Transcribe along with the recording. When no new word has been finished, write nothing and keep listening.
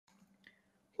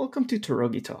Welcome to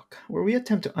Torogi Talk, where we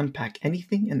attempt to unpack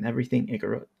anything and everything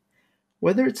Igorot.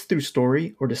 Whether it's through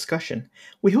story or discussion,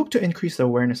 we hope to increase the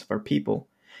awareness of our people,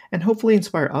 and hopefully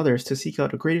inspire others to seek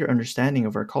out a greater understanding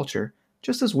of our culture,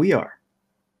 just as we are.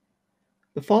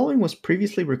 The following was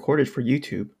previously recorded for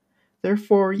YouTube,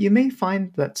 therefore you may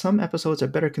find that some episodes are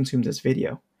better consumed as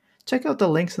video. Check out the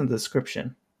links in the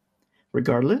description.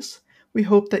 Regardless, we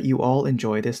hope that you all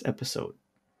enjoy this episode.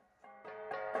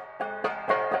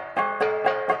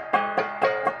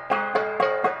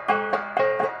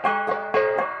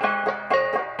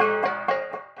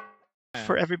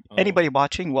 For anybody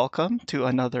watching, welcome to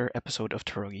another episode of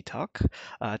Torogi Talk.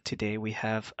 Today we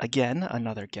have again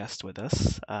another guest with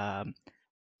us.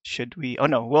 Should we? Oh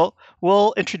no,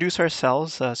 we'll introduce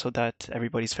ourselves so that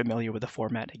everybody's familiar with the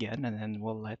format again, and then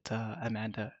we'll let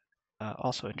Amanda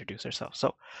also introduce herself.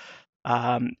 So,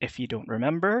 if you don't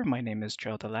remember, my name is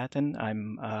Gerald Latin.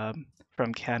 I'm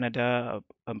from Canada.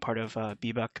 I'm part of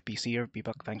BBUC BC or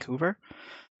BBUC Vancouver.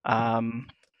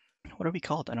 What are we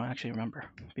called? I don't actually remember.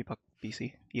 BBUC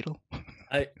BC, Edel?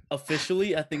 I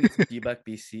think it's BBAC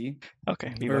BC. Okay,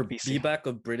 or BBUC BC. BBAC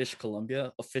of British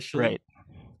Columbia officially. Right.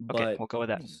 Okay, But we'll go with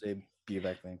that. say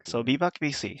BBAC Vancouver. So BBUC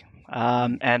BC.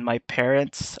 And my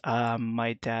parents,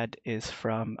 my dad is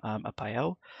from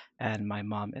Apayao, and my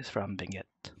mom is from Benguet.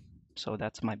 So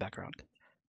that's my background.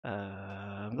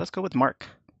 Let's go with Mark.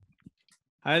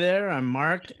 Hi there, I'm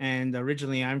Mark, and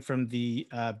originally I'm from the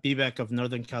BBEC of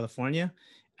Northern California,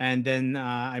 and then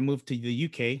I moved to the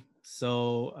UK,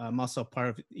 so I'm also part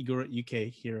of Igorot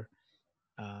UK here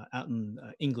out in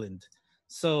England.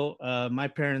 So my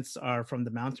parents are from the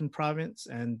mountain province,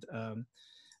 and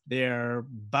they're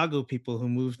Bago people who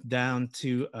moved down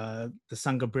to the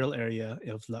San Gabriel area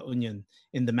of La Union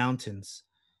in the mountains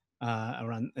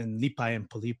around in Lipay and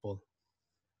Polipo.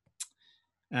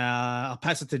 I'll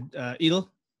pass it to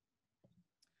Edel.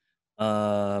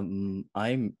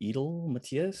 I'm Edel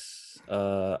Matias.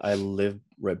 I live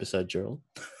right beside Gerald.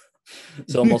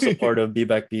 So I'm also part of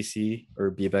BBAC BC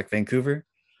or BBAC Vancouver,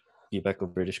 BBAC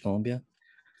of British Columbia.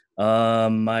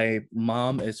 My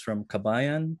mom is from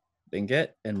Kabayan, Benguet,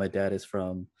 and my dad is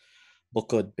from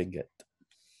Bukod, Benguet.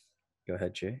 Go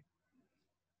ahead, Jay.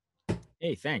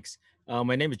 Hey, thanks.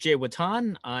 My name is Jay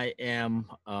Watan. I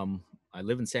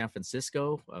live in San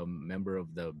Francisco, a member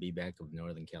of the BBAC of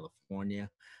Northern California.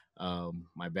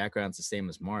 My background's the same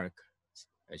as Mark,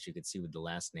 as you can see with the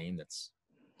last name that's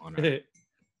on our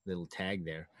little tag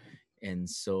there. And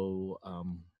so,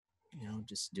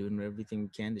 just doing everything we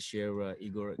can to share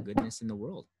Igor goodness in the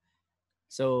world.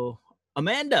 So,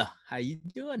 Amanda, how you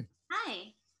doing?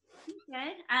 Hi, I'm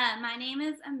good. My name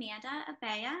is Amanda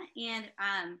Abaya, and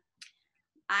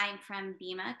I'm from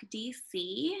BMUC,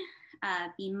 DC.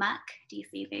 BMUC,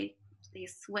 DC. They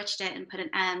switched it and put an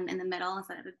M in the middle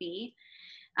instead of a B.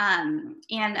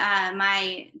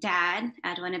 My dad,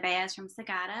 Edwin Abaya, is from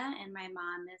Sagada, and my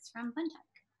mom is from Buntuck.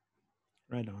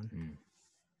 Right on.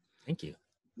 Thank you.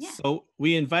 Yeah. So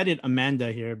we invited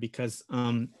Amanda here because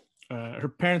her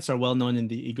parents are well known in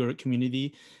the Igorot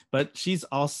community, but she's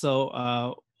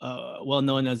also well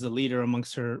known as a leader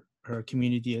amongst her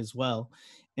community as well.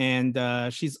 And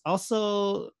she's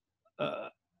also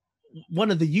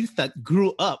one of the youth that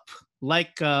grew up,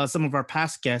 like some of our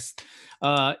past guests,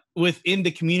 within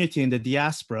the community in the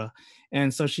diaspora.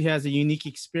 And so she has a unique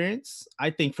experience,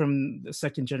 I think, from the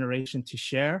second generation to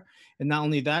share. And not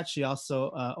only that, she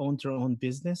also owns her own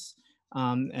business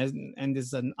and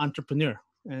is an entrepreneur.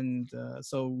 And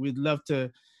so we'd love to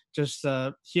just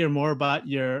hear more about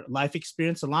your life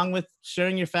experience, along with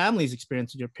sharing your family's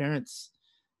experience with your parents,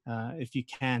 if you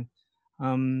can.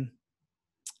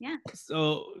 Yeah.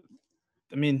 So,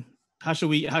 I mean, how should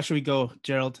we go,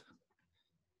 Gerald?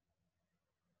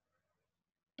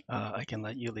 I can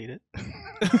let you lead it.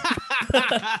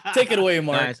 Take it away,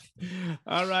 Mark. Nice.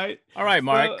 All right,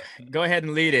 Mark. Go ahead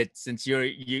and lead it, since you're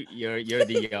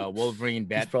the Wolverine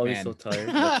Batman. He's probably so tired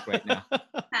right now.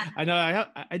 I know.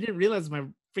 I didn't realize my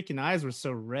freaking eyes were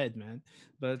so red, man.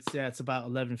 But it's about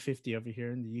 11:50 over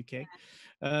here in the UK.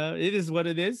 It is what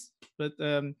it is. But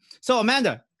so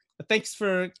Amanda, thanks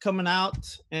for coming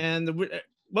out. And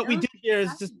what we do here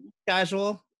is just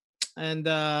casual, and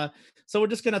so we're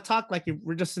just gonna talk like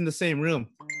we're just in the same room.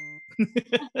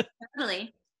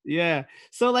 Totally. Yeah.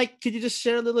 So, could you just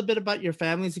share a little bit about your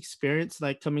family's experience,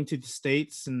 coming to the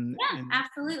States? Yeah,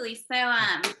 absolutely. So,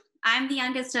 I'm the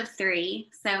youngest of three,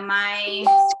 so my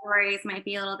stories might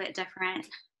be a little bit different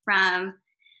from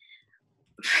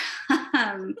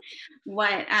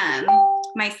what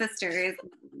my sisters,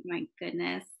 my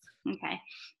goodness,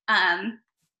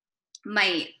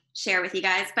 might share with you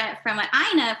guys. But from what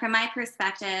I know, from my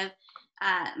perspective,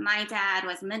 My dad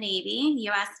was in the Navy,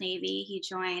 U.S. Navy. He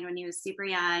joined when he was super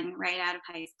young, right out of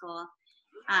high school.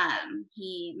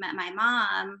 He met my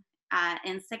mom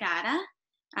in Sagada.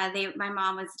 My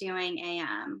mom was doing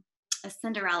a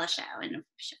Cinderella show, and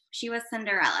she was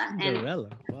Cinderella. Cinderella.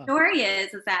 And Wow. the story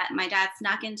is that my dad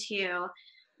snuck into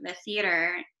the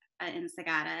theater in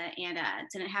Sagada and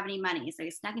didn't have any money. So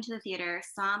he snuck into the theater,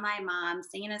 saw my mom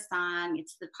singing a song.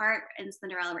 It's the part in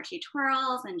Cinderella where she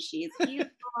twirls and she's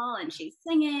beautiful and she's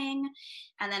singing.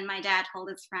 And then my dad told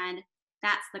his friend,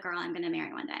 that's the girl I'm going to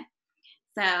marry one day.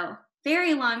 So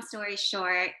very long story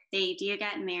short, they do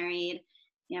get married.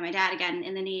 You know, my dad, again,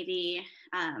 in the Navy.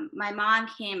 My mom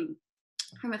came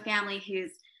from a family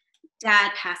whose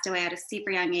dad passed away at a super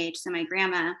young age. So my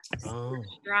grandma,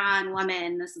 strong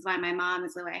woman. This is why my mom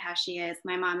is the way how she is.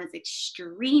 My mom is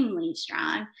extremely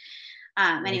strong.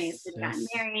 Anyways, they got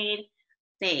married.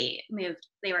 They moved.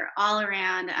 They were all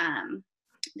around.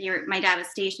 My dad was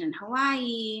stationed in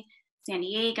Hawaii, San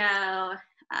Diego,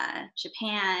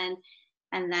 Japan,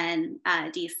 and then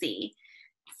DC.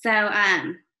 So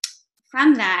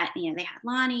from that, you know, they had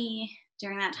Lonnie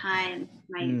during that time,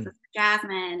 my sister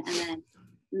Jasmine, and then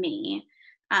me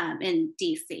in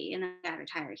DC, and then I got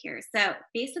retired here. So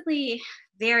basically,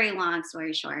 very long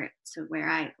story short, to where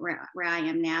I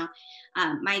am now.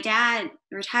 My dad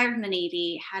retired from the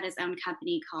Navy, had his own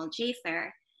company called Jacer,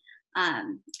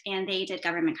 and they did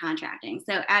government contracting.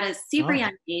 So at a super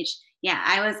young age, yeah,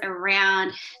 I was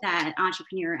around that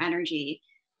entrepreneur energy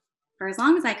for as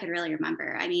long as I could really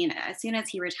remember. I mean, as soon as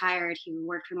he retired, he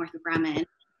worked for Northrop Grumman.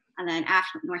 And then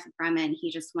after Northrop Grumman,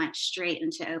 he just went straight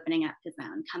into opening up his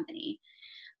own company.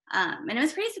 And it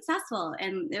was pretty successful.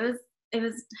 And it was,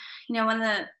 you know, one of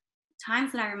the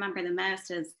times that I remember the most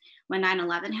is when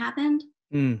 9/11 happened.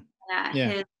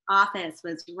 His office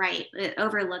was it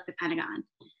overlooked the Pentagon,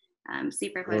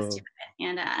 super close to it.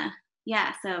 And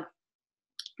yeah, so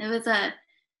it was a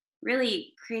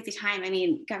really crazy time. I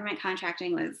mean, government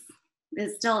contracting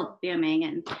is still booming.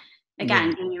 And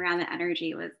again, being around the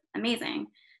energy was amazing.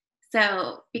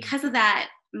 So because of that,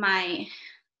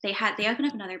 they opened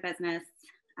up another business.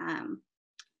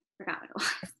 Forgot what it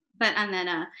was. But and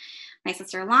then my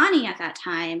sister Lonnie at that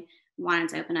time wanted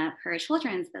to open up her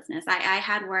children's business. I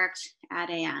had worked at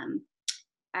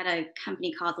a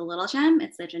company called the Little Gym.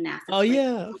 It's a gymnastics. Oh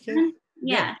yeah, okay.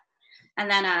 Yeah. And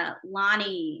then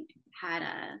Lonnie had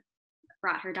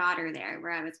brought her daughter there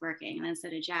where I was working, and then so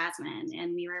did Jasmine.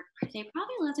 And they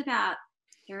probably lived about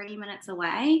 30 minutes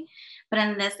away. But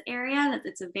in this area,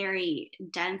 it's a very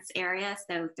dense area.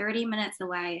 So 30 minutes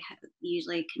away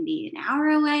usually can be an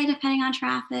hour away, depending on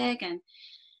traffic. And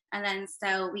then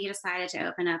so we decided to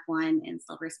open up one in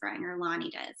Silver Spring, or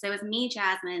Lonnie did. So it was me,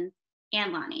 Jasmine,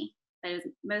 and Lonnie. But it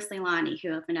was mostly Lonnie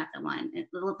who opened up the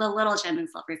Little Gym in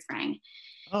Silver Spring.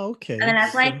 Oh, okay. And then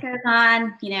as life goes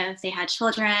on, you know, they had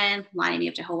children. Lonnie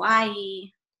moved to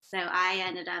Hawaii. So I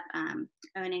ended up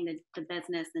owning the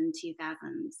business in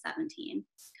 2017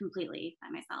 completely by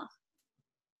myself.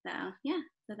 So yeah,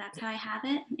 so that's how I have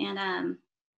it. And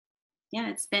yeah,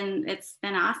 it's been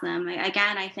awesome.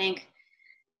 I think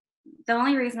the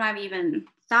only reason I've even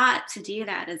thought to do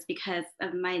that is because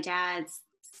of my dad's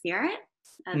spirit,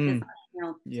 of his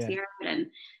spirit, and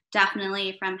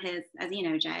definitely from his, as you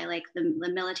know, Jay, like the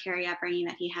military upbringing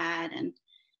that he had. And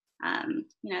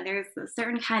you know, there's a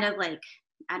certain kind of like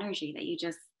energy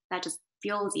that just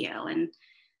fuels you. And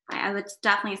I would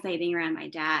definitely say being around my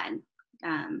dad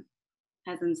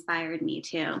has inspired me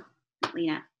to,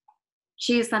 you know,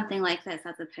 choose something like this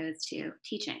as opposed to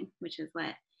teaching, which is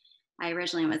what I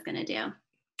originally was going to do.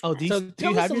 Oh,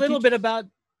 tell us a little bit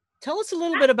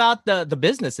about the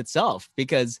business itself,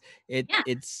 because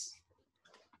it's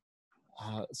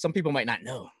some people might not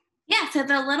know. Yeah, so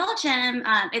the Little Gym,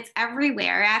 it's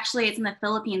everywhere. Actually, it's in the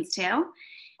Philippines too.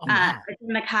 It's in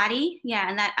Makati. Yeah,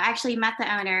 and that I actually met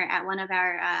the owner at one of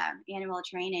our annual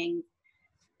trainings.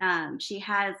 She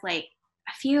has like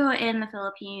a few in the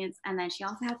Philippines, and then she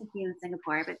also has a few in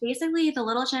Singapore. But basically, the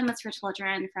Little Gym is for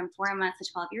children from 4 months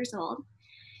to 12 years old.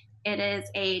 It is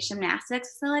a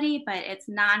gymnastics facility, but it's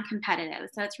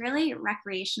non-competitive. So it's really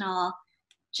recreational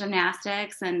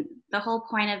gymnastics. And the whole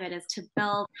point of it is to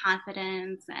build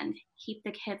confidence and keep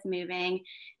the kids moving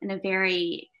in a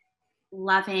very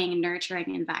loving,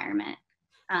 nurturing environment.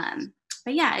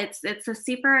 But yeah,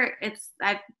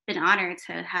 I've been honored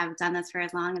to have done this for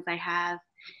as long as I have.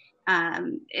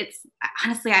 It's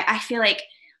honestly, I feel like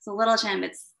it's a little gym.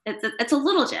 It's a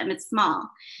little gym. It's small.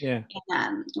 Yeah.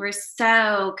 And, we're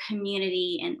so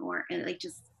community or like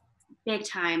just big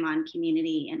time on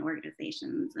community and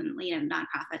organizations and, you know,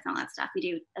 nonprofits and all that stuff. We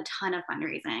do a ton of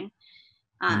fundraising.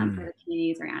 for the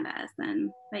communities around us.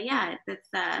 But yeah,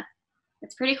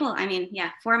 it's pretty cool. I mean,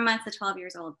 yeah, 4 months to 12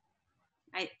 years old.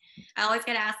 I always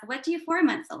get asked, what do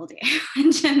 4-month-old do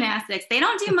in gymnastics? They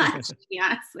don't do much, to be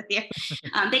honest with you.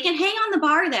 They can hang on the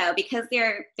bar though, because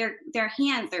their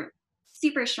hands are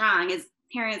super strong. As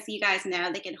parents, you guys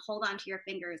know, they can hold onto your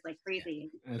fingers like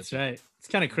crazy. That's right. It's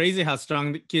kind of crazy how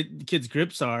strong the kids'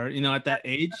 grips are. At that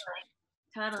age.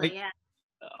 Totally, like, yeah.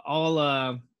 All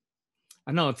I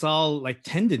know it's all like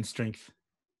tendon strength.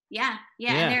 Yeah.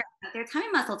 And their tummy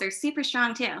muscles are super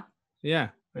strong too. Yeah.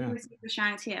 Super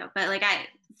strong too. But like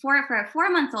for a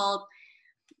 4-month-old,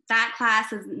 that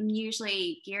class is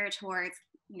usually geared towards,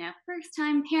 first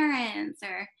time parents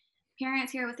or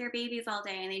parents here with their babies all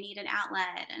day and they need an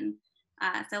outlet. And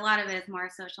so a lot of it is more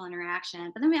social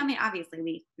interaction. But then, I mean,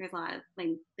 obviously there's a lot of like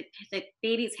the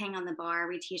babies hang on the bar.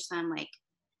 We teach them like,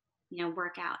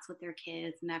 workouts with their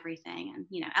kids and everything, and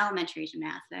elementary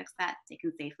gymnastics that they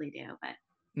can safely do. But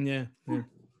yeah.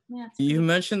 You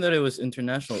mentioned that it was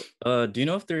international. Do you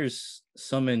know if there's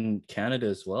some in Canada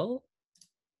as well?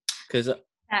 Because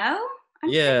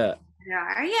yeah, there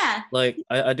are. Yeah, like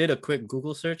I did a quick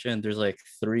Google search and there's like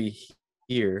 3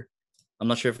 here. I'm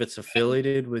not sure if it's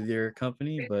affiliated with your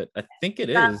company, but I think it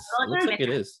is. It looks like it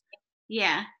is.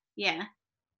 Yeah, they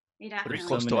Pretty definitely.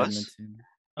 close to us. Edmonton.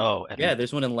 Oh, yeah,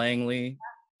 there's one in Langley.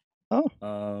 Oh,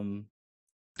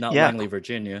 not yeah. Langley,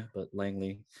 Virginia, but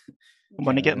Langley. I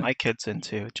want to get my kids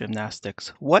into gymnastics.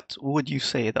 What would you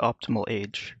say the optimal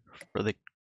age for the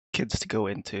kids to go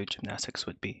into gymnastics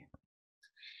would be?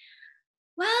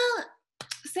 Well,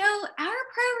 so our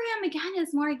program again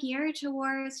is more geared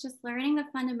towards just learning the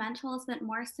fundamentals, but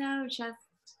more so just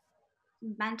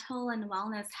mental and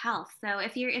wellness health. So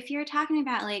if you're talking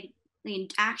about like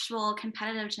the actual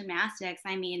competitive gymnastics,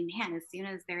 I mean, man, as soon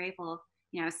as they're able,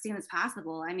 as soon as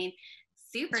possible. I mean,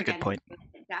 super That's a good point.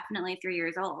 Definitely 3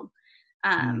 years old.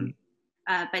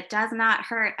 But does not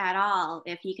hurt at all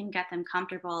if you can get them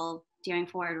comfortable doing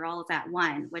forward rolls at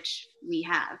 1, which we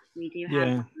have. We do have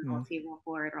a multi-roll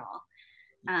forward roll.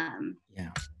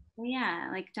 Yeah,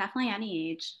 like definitely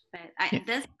any age. But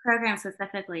this program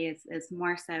specifically is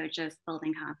more so just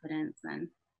building confidence and.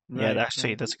 Yeah,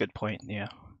 actually, that's a good point. Yeah,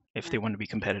 if they want to be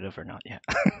competitive or not. Yeah,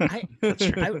 that's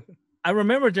true. I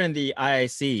remember during the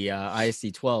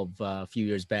IIC 12 a few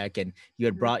years back, and you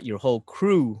had brought your whole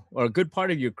crew or a good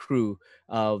part of your crew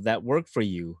that worked for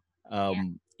you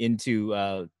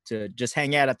into to just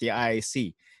hang out at the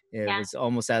IIC. It was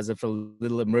almost as if a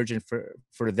little emergent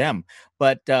for them,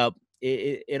 but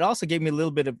it also gave me a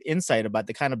little bit of insight about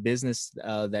the kind of business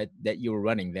that you were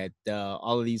running. That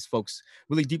all of these folks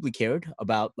really deeply cared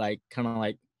about, like kind of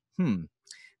like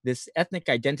this ethnic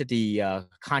identity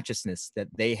consciousness that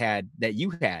you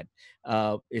had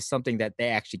is something that they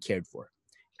actually cared for.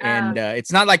 And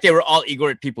it's not like they were all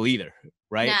Igorot people either,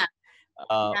 right?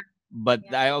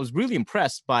 But I was really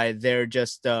impressed by their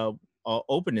just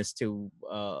openness to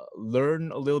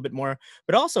learn a little bit more,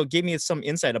 but also gave me some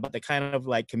insight about the kind of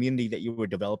like community that you were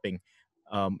developing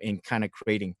and kind of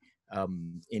creating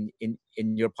in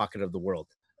your pocket of the world.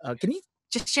 Can you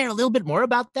just share a little bit more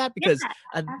about that, because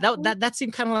that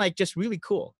seemed kind of like just really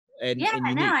cool and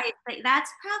unique. No,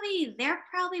 they're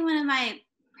probably one of my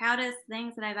proudest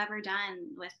things that I've ever done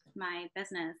with my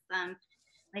business.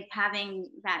 Like having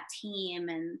that team,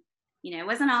 and it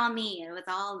wasn't all me; it was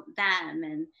all them,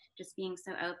 and just being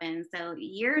so open. So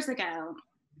years ago,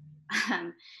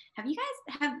 have you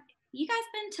guys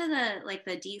been to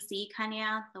the DC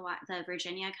Kanya, the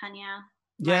Virginia Kanya?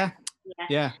 Yeah.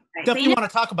 Right. Definitely want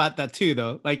to talk about that too,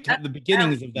 though. Like the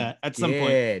beginnings of that at some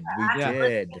point. We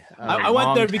did. I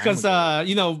went there because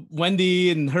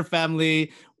Wendy and her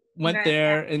family went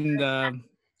there, and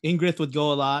Ingrid would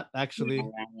go a lot, actually.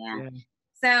 Yeah.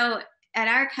 So at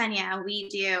our Kanya, we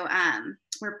do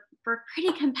we're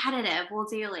pretty competitive. We'll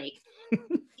do like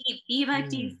BBUC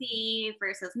DC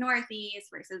versus Northeast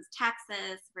versus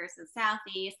Texas versus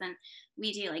Southeast, and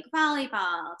we do like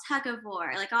volleyball, tug of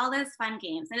war, like all those fun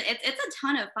games, and it's a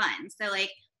ton of fun. So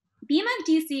like BBUC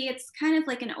DC, it's kind of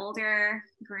like an older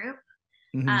group.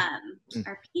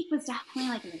 Our peak was definitely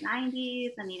like in the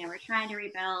 90s, and we're trying to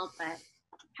rebuild, but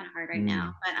kind of hard right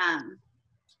now.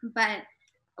 But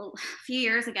a few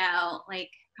years ago, like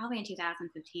probably in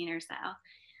 2015 or so,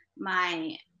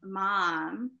 my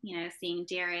mom, seeing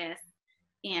Darius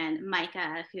and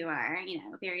Micah, who are,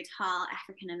 very tall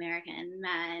African-American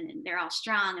men, and they're all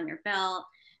strong and they're built,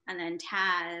 and then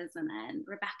Taz, and then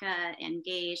Rebecca and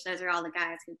Gage, those are all the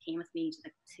guys who came with me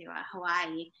to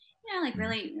Hawaii, like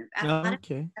really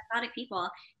athletic people.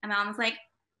 And Mom was like,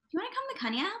 you want to come to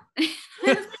Kunyao?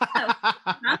 I was like, oh.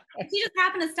 Huh? She just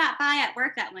happened to stop by at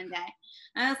work that one day.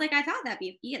 And I was like, I thought that'd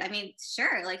be, I mean,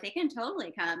 sure, like they can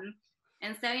totally come.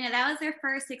 And so, that was their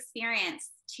first experience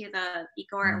to the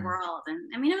Igorot world.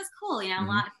 And I mean, it was cool, a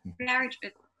lot,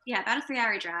 about a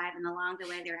 3-hour drive. And along the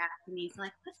way, they were asking me, so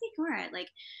like, what's Igorot? Like,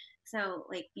 so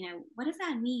like, what does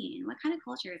that mean? What kind of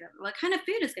culture is it? What kind of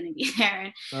food is going to be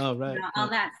there? And all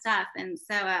that stuff. And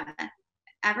so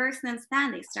ever since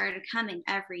then, they started coming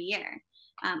every year.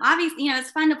 Obviously, it's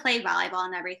fun to play volleyball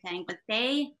and everything, but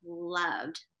they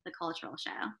loved the cultural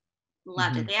show.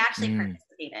 Loved it. They actually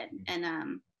participated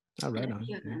in right on.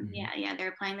 Yeah, they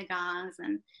were playing the gongs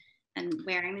and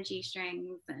wearing the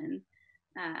G-strings and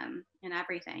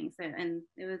everything. So, and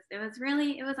it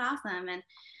was awesome. And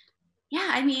yeah,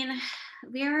 I mean,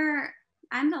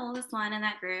 I'm the oldest one in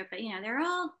that group, but they're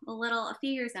all a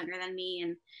few years younger than me.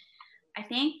 And I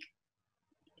think,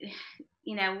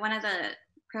 one of the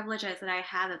privileges that I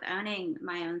have of owning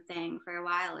my own thing for a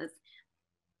while is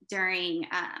during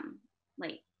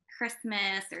like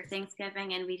Christmas or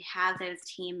Thanksgiving, and we'd have those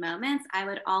team moments, I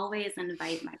would always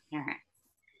invite my parents.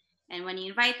 And when you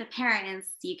invite the parents,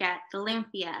 you get the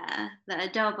lumpia, the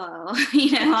adobo,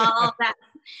 all of that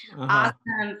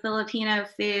awesome Filipino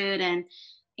food. And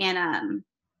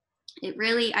it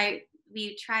really,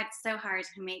 we tried so hard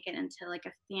to make it into like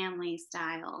a family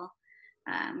style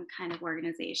kind of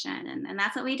organization. And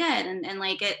that's what we did. And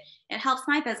like it helps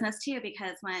my business too,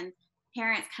 because when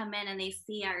parents come in and they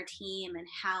see our team and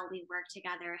how we work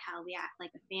together, how we act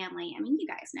like a family. I mean, you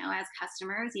guys know, as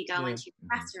customers, you go into a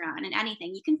restaurant and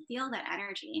anything, you can feel that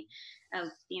energy of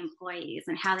the employees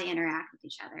and how they interact with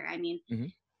each other. I mean,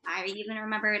 I even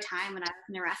remember a time when I was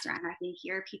in a restaurant, I could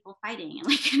hear people fighting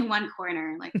like in one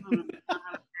corner, like,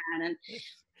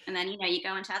 and then, you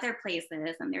go into other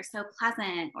places and they're so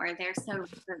pleasant, or they're so,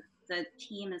 the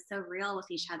team is so real with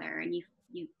each other, and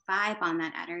you vibe on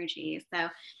that energy. So,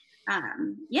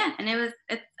 yeah, and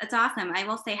it's awesome. I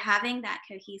will say, having that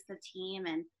cohesive team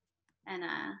and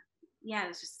yeah, it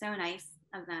was just so nice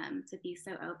of them to be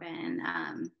so open.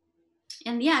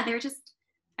 And yeah, they're just,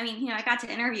 I mean, I got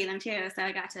to interview them too, so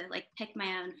I got to like pick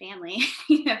my own family,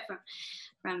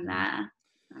 from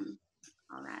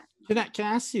all that. Can I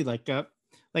ask you like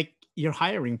your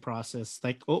hiring process?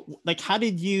 Like how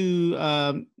did you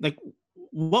like,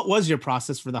 what was your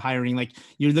process for the hiring? Like,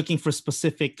 you're looking for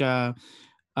specific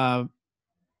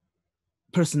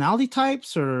personality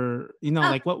types, or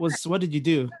like what did you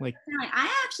do? Like, I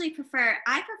prefer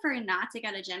not to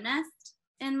get a gymnast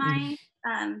in my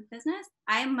business.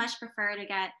 I much prefer to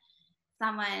get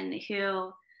someone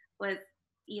who was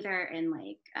either in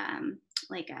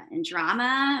in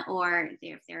drama, or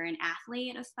if they're an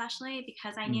athlete, especially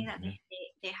because I knew that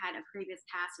they had a previous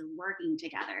past of working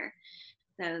together.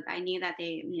 So I knew that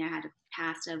they, had a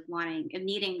past of knowing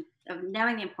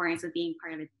the importance of being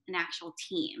part of an actual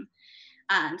team.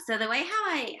 So the way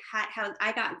how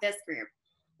I got this group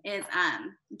is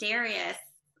Darius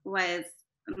was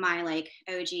my like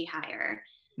OG hire.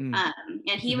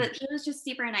 And he was just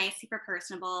super nice, super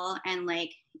personable, and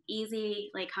like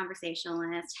easy, like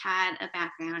conversationalist, had a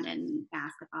background in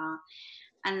basketball.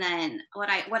 And then what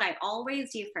I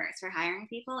always do first for hiring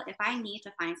people, if I need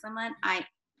to find someone, I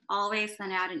always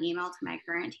send out an email to my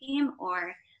current team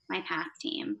or my past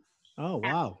team. Oh,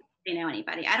 wow. If they know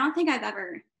anybody. I don't think I've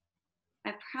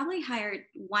probably hired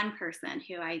one person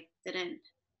who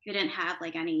didn't have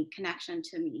like any connection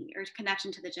to me or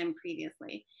connection to the gym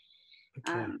previously.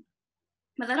 Okay.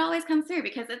 But that always comes through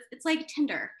because it's like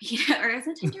Tinder, or is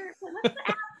it Tinder? What's the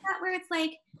app where it's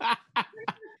like,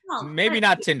 maybe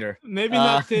not Tinder. Maybe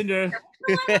not Tinder.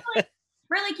 Where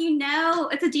like,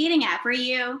 it's a dating app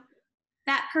where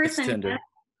that person. It's Tinder.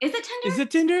 Is it Tinder? Is it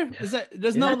Tinder? Is that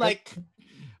there's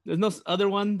no other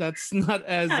one that's not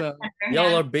as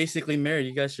y'all are basically married.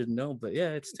 You guys should know, but yeah,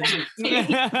 it's Tinder.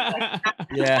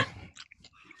 Yeah.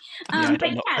 I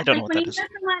don't know. I don't know what that is. When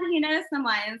you know someone who knows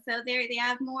someone, so they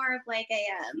have more of like a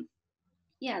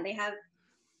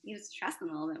you just trust them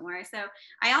a little bit more. So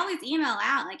I always email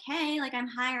out like, hey, like I'm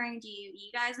hiring. Do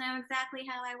you guys know exactly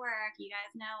how I work? You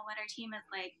guys know what our team is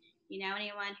like?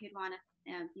 Anyone who'd want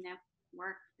to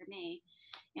work for me?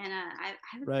 And I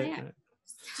would say. Right.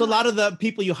 So a lot of the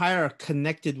people you hire are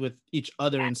connected with each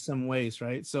other in some ways,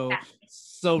 right? So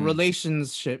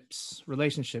relationships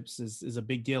is a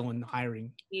big deal in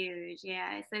hiring. Huge,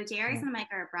 yeah. So Darius and Mike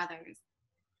are brothers.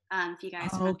 If you guys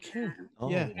okay.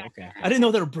 Yeah. Okay. I didn't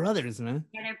know they were brothers, man.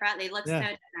 Yeah, they're brothers. They look so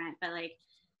different, but like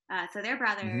so they're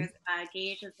brothers.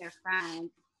 Gage is their friend.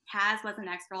 Taz was an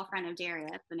ex-girlfriend of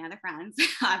Darius, but now they're friends,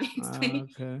 obviously.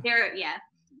 They're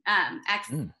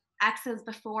exes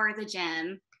before the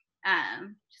gym.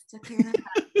 Just to clear them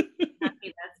up. Not do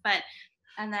this, but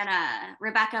and then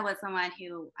Rebecca was the one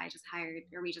who we just hired,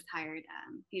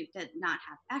 who did not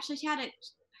have. Actually,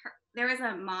 there was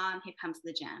a mom who comes to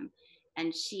the gym,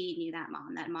 and she knew that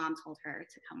mom. That mom told her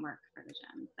to come work for the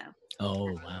gym. So.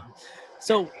 Oh wow.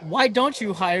 So why don't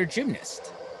you hire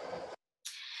gymnasts?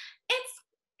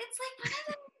 It's like one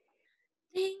of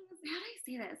the things. How do I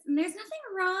say this? And there's nothing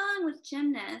wrong with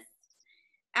gymnasts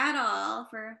at all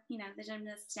for the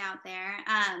gymnasts out there.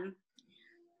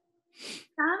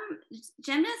 Some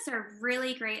gymnasts are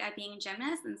really great at being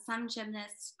gymnasts, and some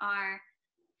gymnasts are,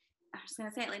 I'm just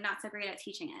gonna say it, like not so great at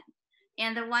teaching it.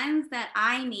 And the ones that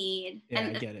I need,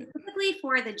 and I get it. specifically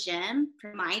for the gym,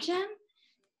 for my gym,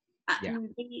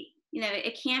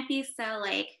 it can't be so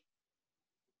like,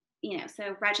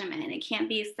 so regimented. It can't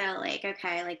be so like,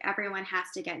 okay, like everyone has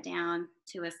to get down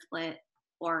to a split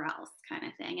or else kind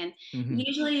of thing. And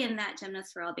usually in that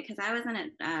gymnast world, because I was in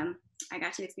it, I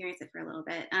got to experience it for a little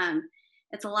bit.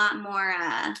 It's a lot more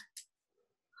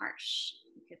harsh,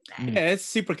 you could say. Yeah, it's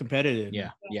super competitive.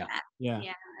 Yeah.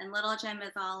 And Little Gym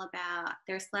is all about,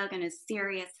 their slogan is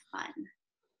serious fun.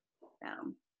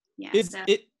 So yeah.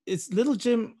 Is Little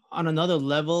Gym on another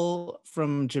level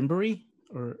from Gymboree,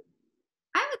 or?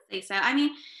 I would say so. I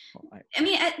mean,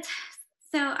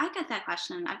 so I got that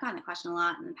question. I've gotten that question a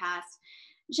lot in the past.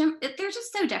 They're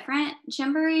just so different.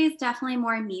 Gymboree is definitely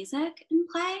more music in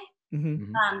play.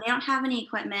 They don't have any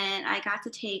equipment. I got to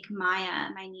take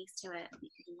my niece to it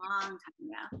a long time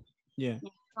ago. Yeah.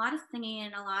 A lot of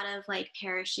singing, a lot of like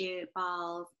parachute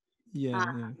balls.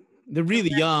 Yeah. They're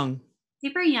really young.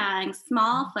 Super young,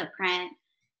 small footprint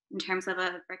in terms of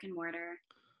a brick and mortar.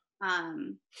 I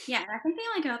think they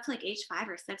only go up to like age 5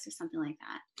 or 6 or something like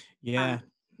that. Yeah.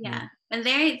 And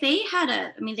they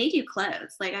had they do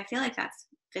clothes. Like I feel like that's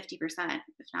 50%,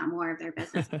 if not more, of their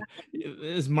business.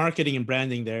 It's marketing and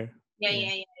branding there.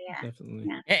 Yeah. Definitely.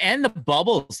 Yeah. And the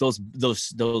bubbles,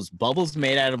 those bubbles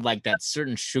made out of like that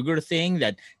certain sugar thing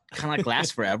that kind of like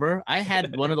lasts forever. I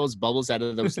had one of those bubbles out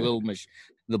of those little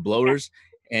the blowers,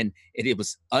 and it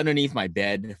was underneath my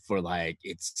bed for like,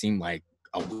 it seemed like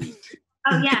a week.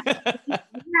 Oh yeah, you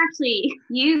can actually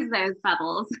use those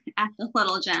bubbles at the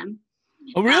Little Gym.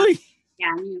 Oh really?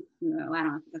 Yeah, I don't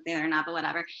know if it's there or not, but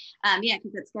whatever.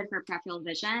 Because it's good for peripheral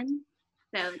vision.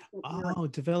 So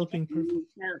it's developing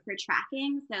for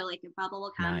tracking. So like a bubble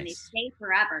will come and they stay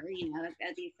forever.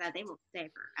 As you said, they will stay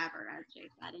forever, as Jay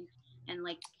said, and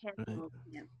like kids will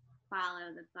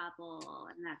follow the bubble,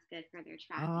 and that's good for their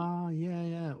tracking. Oh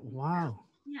yeah. Wow.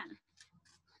 Yeah.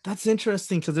 That's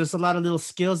interesting because there's a lot of little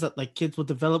skills that like kids will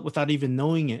develop without even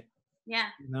knowing it. Yeah.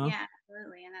 Yeah,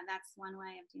 absolutely. And that's one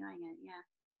way of doing it. Yeah.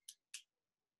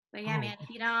 But yeah, man, if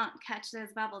you don't catch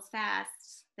those bubbles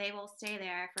fast, they will stay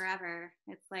there forever.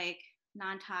 It's like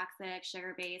non-toxic,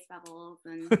 sugar-based bubbles,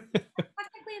 and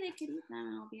technically they could eat them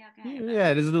and it'll be okay.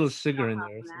 Yeah, there's a little sugar in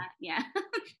there. So. Yeah.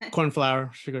 Corn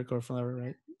flour,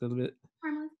 right? A little bit.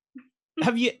 Harmless.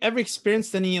 Have you ever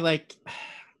experienced any like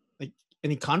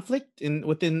any conflict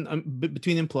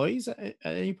between employees at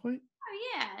any point?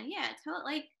 Oh yeah,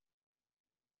 totally. Like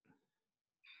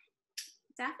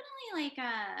definitely like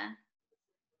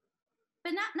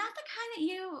but not the kind that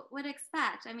you would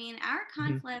expect. I mean, our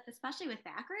conflict, especially with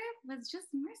that group, was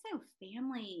just more so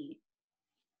family,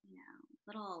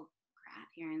 little crap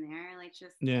here and there, like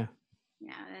just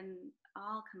and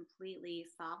all completely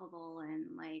solvable.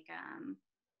 And like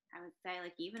I would say,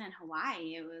 like even in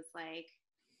Hawaii, it was like,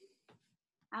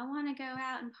 I want to go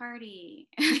out and party.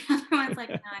 Everyone's like,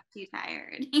 no, I'm too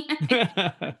tired.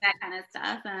 That kind of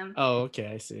stuff. Oh, okay,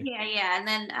 I see. Yeah. And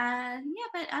then,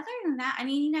 but other than that, I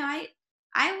mean, I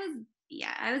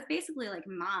was basically like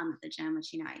mom at the gym,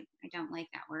 which, I don't like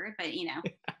that word, but,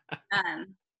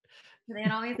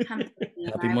 they'd always come to me.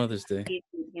 Happy Mother's Day.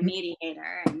 A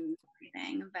mediator and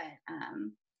everything. But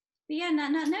yeah,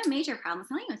 no major problems.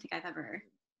 I don't even think I've ever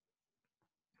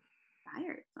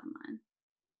fired someone.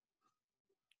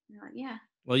 Yeah.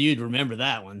 Well, you'd remember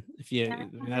that one if you.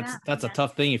 That's a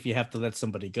tough thing if you have to let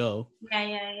somebody go.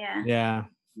 Yeah.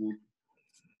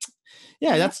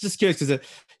 Yeah, that's just curious because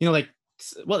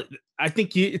I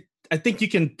think you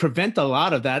can prevent a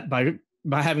lot of that by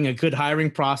having a good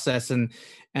hiring process and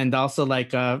also like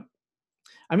that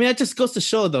just goes to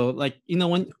show though, like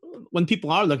when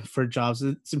people are looking for jobs,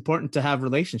 it's important to have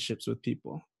relationships with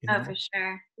people. Oh, for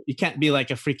sure. You can't be like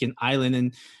a freaking island.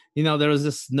 And there was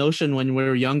this notion when we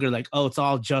were younger, like, oh, it's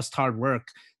all just hard work.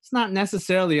 It's not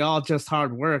necessarily all just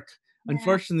hard work. Yeah.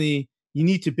 Unfortunately, you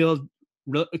need to build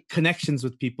connections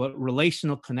with people,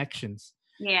 relational connections.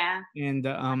 Yeah. And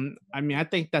I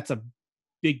think that's a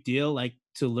big deal, like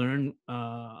to learn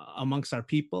amongst our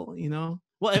people,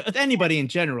 well, anybody in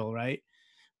general, right?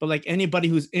 But like anybody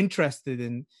who's interested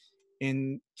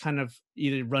in kind of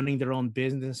either running their own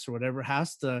business or whatever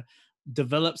has to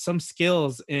develop some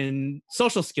skills in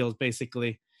social skills,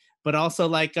 basically, but also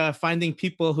like finding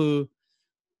people who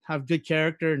have good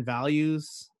character and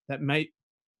values that might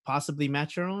possibly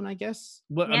match your own, I guess.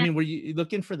 What I Yeah. mean, were you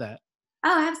looking for that?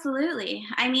 Oh, absolutely.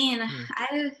 I mean, Yeah.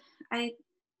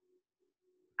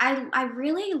 I I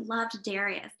really loved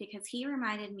Darius because he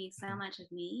reminded me so much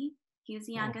of me. He was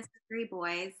the Oh. youngest of three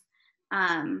boys.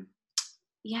 Um,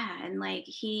 yeah, and like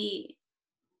he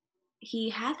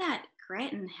had that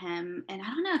grit in him, and I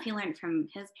don't know if he learned from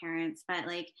his parents, but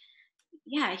like,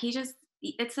 yeah,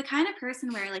 it's the kind of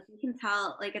person where like you can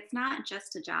tell like it's not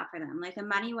just a job for them. Like the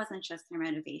money wasn't just their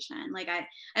motivation. Like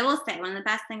I will say one of the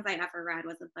best things I ever read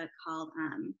was a book called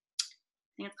I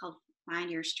think it's called Find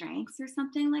Your Strengths or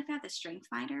something like that. The Strength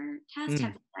Finder test.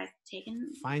 Have Mm. you guys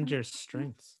taken? Find your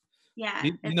strengths. Yeah,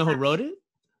 You it's know who wrote it?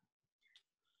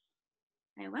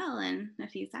 I will in a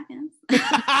few seconds.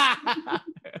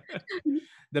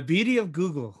 The beauty of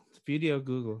Google. The beauty of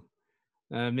Google.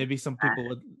 Maybe some people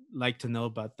would like to know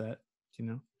about that. You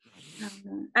know.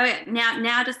 Okay,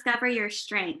 now discover your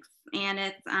strengths, and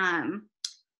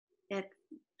it's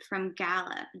from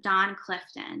Gallup, Don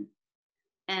Clifton,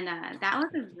 and that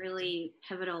was a really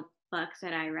pivotal book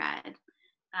that I read,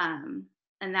 and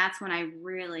that's when I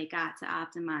really got to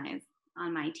optimize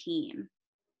on my team,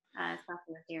 especially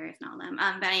with Darius and all them.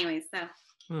 But anyways, so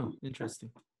Oh,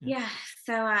 interesting. yeah,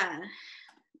 so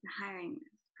the hiring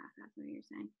process. What you're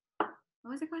saying?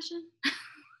 What was the question?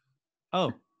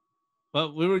 Oh,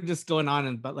 well, we were just going on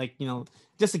and but like, you know,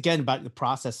 just again about the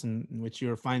process in which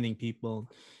you're finding people.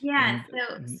 Yeah,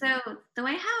 And so the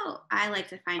way how I like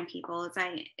to find people is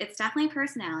it's definitely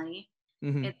personality.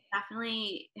 Mhm. It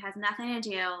has nothing to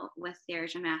do with their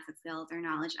gymnastic skills or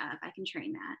knowledge of. I can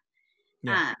train that.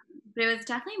 Yeah. But it was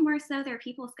definitely more so their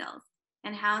people skills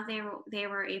and how they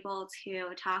were able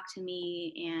to talk to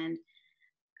me and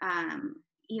um,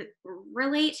 you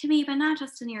relate to me, but not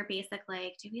just in your basic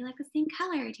like, do we like the same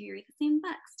color? Do we read the same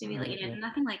books? Do we like Right, right.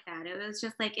 nothing like that? It was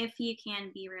just like if you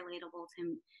can be relatable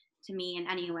to me in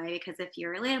any way, because if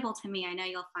you're relatable to me, I know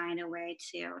you'll find a way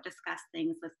to discuss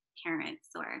things with parents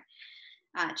or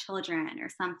children or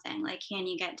something. Like, can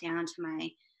you get down to my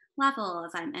level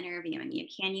as I'm interviewing you?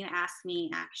 Can you ask me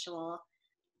actual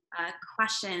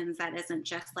questions that isn't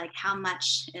just like how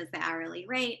much is the hourly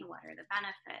rate and what are the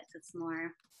benefits? It's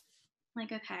more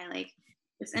like, okay, like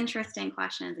it's interesting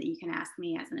questions that you can ask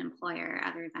me as an employer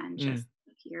other than just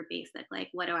your basic, like,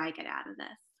 what do I get out of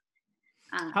this?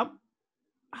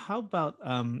 How about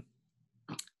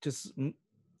just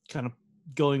kind of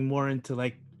going more into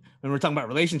like when we're talking about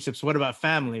relationships, what about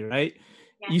family, right?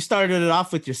 Yeah. You started it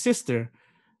off with your sister.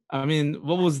 I mean,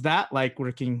 what was that like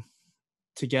working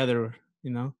together,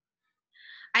 you know?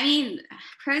 I mean,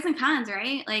 pros and cons,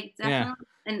 right? Like Yeah. definitely.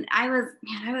 And I was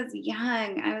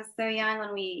young. I was so young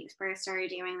when we first started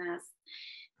doing this.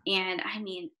 And I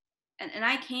mean, and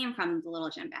I came from the little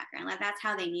gym background. Like that's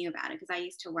how they knew about it because I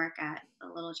used to work at a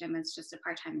little gym as just a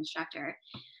part-time instructor.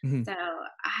 Mhm. So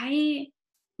I'm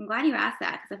glad you asked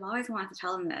that because I've always wanted to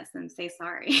tell them this and say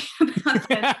sorry about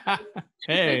this.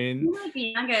 Hey. Being like the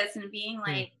youngest and being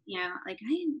like, you know, like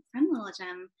I'm from the little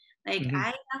gym. Like Mhm.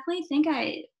 I definitely think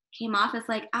I came off as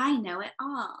like I know it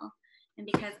all. And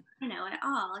because I know it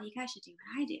all, you guys should do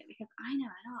what I do because I know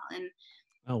it all. And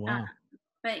Oh wow.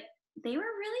 but they were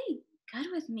really good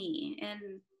with me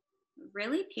and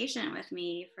really patient with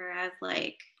me for as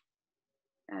like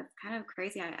as kind of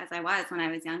crazy as I was when I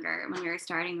was younger when we were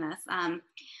starting this.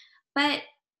 But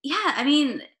yeah, I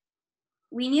mean,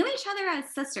 we knew each other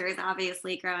as sisters,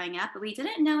 obviously, growing up, but we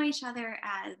didn't know each other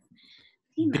as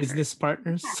team members, Business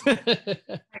partners.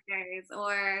 partners,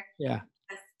 or Yeah.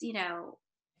 just, you know,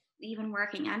 even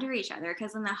working under each other.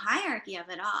 Because in the hierarchy of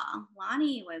it all,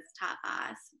 Lonnie was top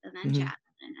boss, and then Mhm.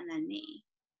 Jasmine, and then me.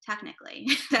 Technically,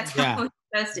 that's how Yeah. it was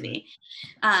supposed to be.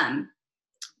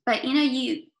 But you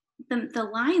know, the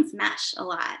lines mesh a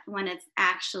lot when it's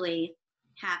actually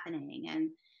happening,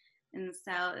 and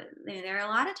so there are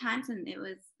a lot of times when it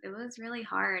was really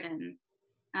hard and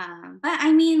but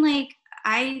I mean like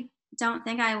I don't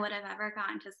think I would have ever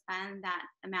gotten to spend that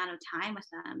amount of time with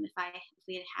them if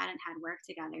we hadn't had work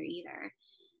together either.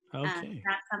 Okay.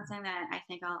 That's something that I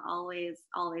think I'll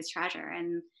always treasure.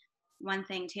 And one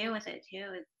thing too with it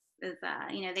too is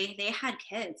you know they had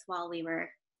kids while we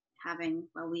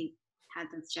had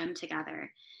this gym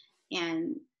together,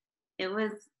 and it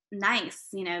was nice,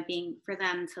 being for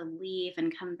them to leave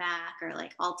and come back, or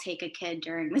like I'll take a kid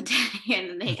during the day and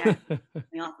then they get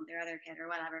me off with their other kid or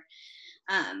whatever.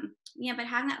 Yeah, but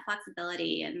having that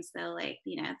flexibility, and so like,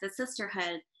 the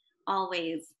sisterhood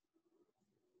always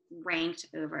ranked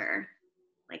over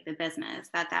like the business.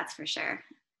 That's for sure.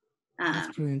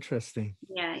 That's pretty interesting.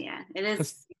 Yeah, it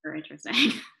is super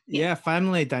interesting. Yeah,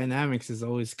 family dynamics is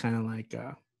always kind of like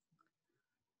I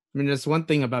mean, there's one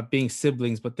thing about being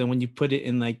siblings, but then when you put it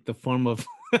in like the form of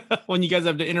when you guys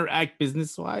have to interact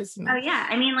business wise, Oh yeah,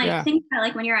 I mean, like think about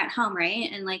like when you're at home, right?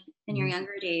 And like in your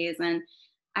younger days, and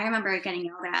I remember getting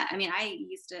yelled at. I mean, I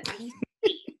used to hate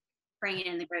bringing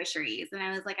in the groceries, and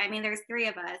I was like, I mean, there's 3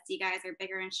 of us. You guys are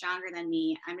bigger and stronger than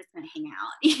me. I'm just gonna hang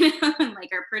out, and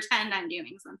like, or pretend I'm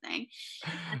doing something.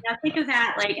 And now think of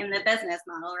that like in the business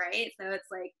model, right? So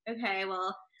it's like, okay,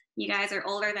 well, you guys are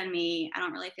older than me. I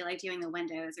don't really feel like doing the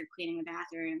windows or cleaning the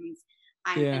bathrooms.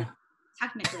 And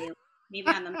technically maybe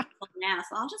on the muscle now,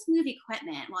 so I'll just move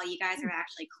equipment while you guys are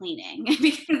actually cleaning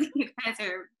because you guys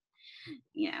are,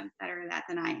 better at that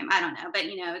than I am. I don't know, but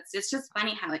it's just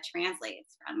funny how it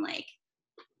translates from like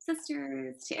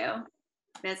sisters to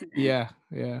business. Yeah.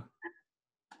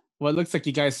 Well, it looks like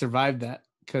you guys survived that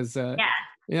because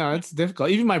it's difficult.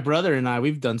 Even my brother and I,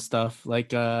 we've done stuff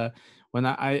like when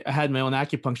I had my own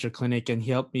acupuncture clinic, and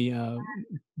he helped me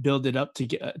build it up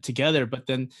together. But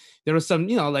then there was some,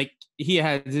 like he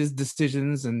had his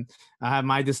decisions and I had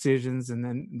my decisions, and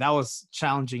then that was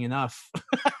challenging enough.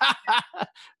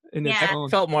 It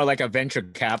felt more like a venture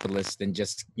capitalist than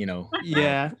just,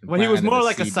 Yeah. Well, he was more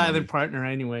like a silent partner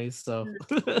anyways. So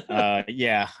more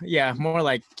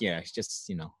like, it's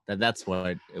just, that's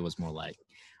what it was more like.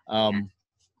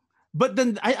 But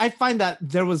then I find that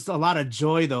there was a lot of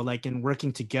joy though, like in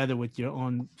working together with your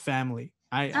own family.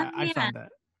 I found that.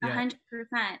 100%.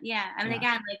 Yeah. I mean,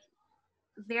 again, like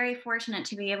very fortunate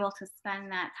to be able to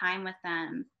spend that time with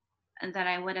them that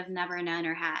I would have never known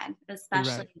or had,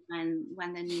 especially when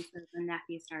the nieces and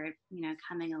nephews started,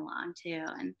 coming along too,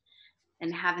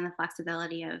 and having the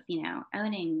flexibility of,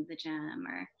 owning the gym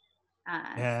or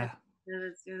so it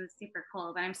was super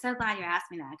cool. But I'm so glad you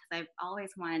asked me that, because I've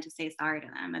always wanted to say sorry to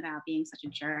them about being such a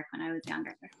jerk when I was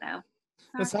younger. So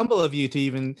it's humble of you to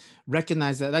even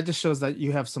recognize that. That just shows that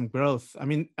you have some growth. I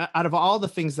mean, out of all the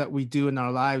things that we do in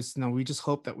our lives, we just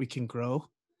hope that we can grow.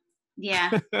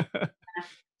 Yeah.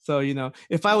 So,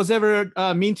 if I was ever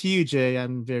mean to you, Jay,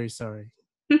 I'm very sorry.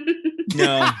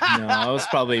 No, I was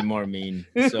probably more mean.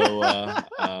 So,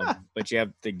 but you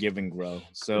have to give and grow.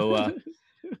 So,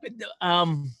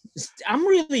 I'm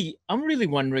really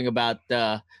wondering about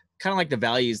kind of like the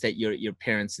values that your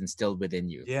parents instilled within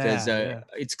you, because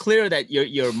it's clear that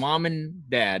your mom and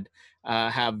dad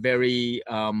have very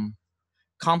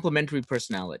complementary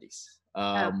personalities.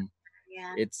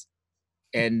 It's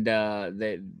and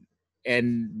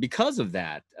because of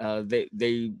that,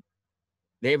 they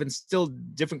have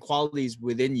instilled different qualities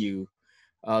within you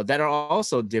that are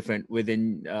also different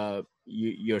within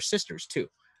your sisters too.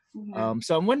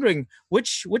 So I'm wondering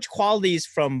which qualities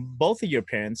from both of your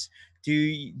parents do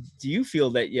you feel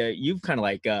that you've kind of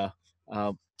like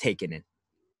taken in?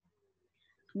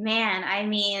 Man, I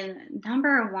mean,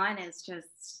 number one is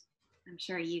just, I'm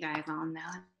sure you guys all know,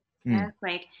 it's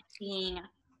like being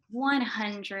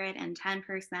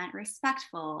 110%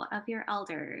 respectful of your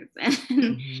elders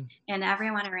and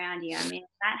everyone around you. I mean,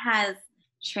 that has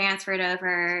transferred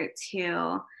over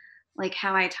to like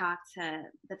how I talk to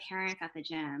the parents at the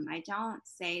gym. I don't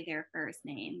say their first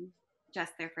name,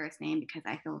 just their first name, because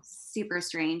I feel super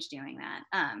strange doing that.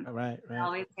 Right. I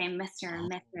always say Mr. or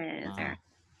Mrs. or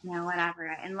whatever,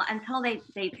 and until they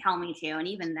tell me to, and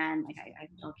even then, like I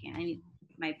still can't. I mean,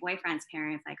 my boyfriend's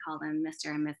parents, I call them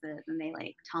Mr. and Mrs., and they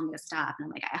like tell me to stop, and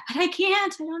I'm like, I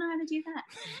can't. I don't know how to do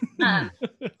that.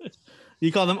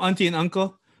 You call them auntie and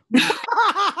uncle?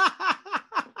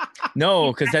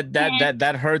 No, because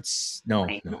that hurts. No.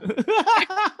 Yeah.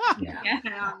 I don't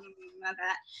know about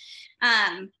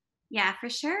that. Yeah, for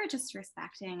sure, just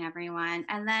respecting everyone,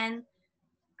 and then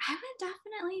I would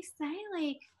definitely say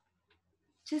like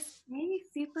just stay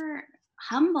super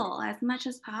humble as much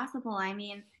as possible. I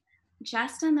mean,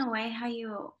 just in the way how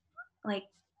you like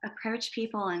approach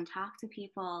people and talk to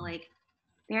people, like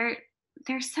they're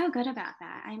so good about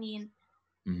that. I mean,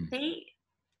 they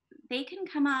can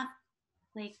come off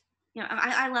like,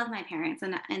 I love my parents,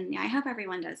 and I hope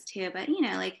everyone does too, but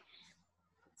like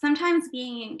sometimes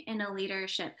being in a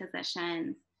leadership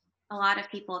position, a lot of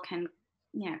people can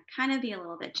kind of be a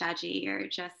little bit judgy, or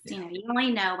just you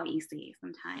only know what you see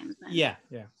sometimes. And I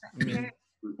mean,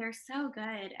 they're so good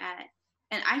at,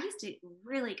 and I used to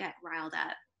really get riled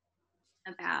up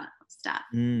about stuff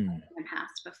Mm. in the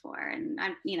past before. And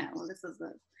I'm, this is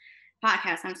a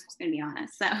podcast. I'm just going to be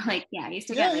honest. So like, yeah, I used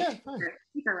to get like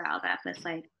super riled up with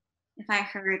like if I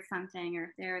heard something or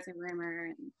if there was a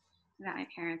rumor about my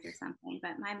parents or something.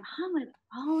 But my mom would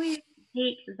always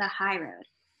take the high road,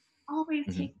 always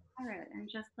take the high road, and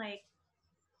just like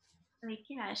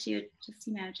yeah, she would just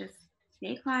just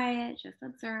stay quiet, just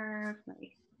observe,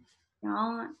 like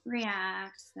don't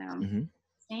react. So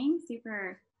staying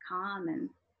super calm and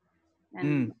I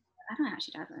don't know how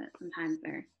she does it sometimes.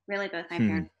 They're really both my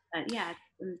parents, but yeah.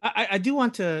 I do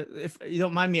want to, if you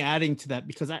don't mind me adding to that,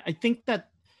 because I think that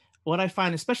what I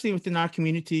find, especially within our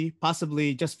community,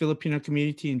 possibly just Filipino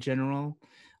community in general,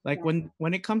 like when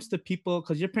it comes to people,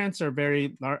 because your parents are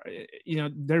very,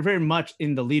 they're very much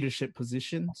in the leadership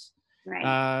positions,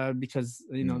 right? Because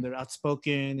they're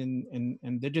outspoken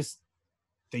and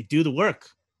they do the work,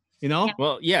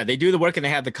 Well, yeah, they do the work and they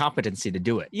have the competency to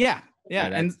do it. Yeah.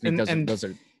 And those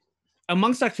are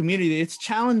amongst our community, it's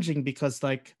challenging because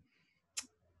like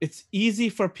it's easy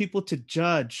for people to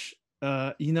judge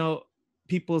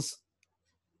people's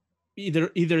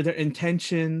either their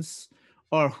intentions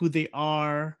or who they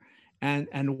are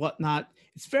and whatnot.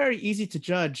 It's very easy to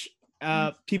judge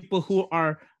people who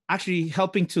are actually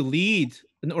helping to lead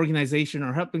an organization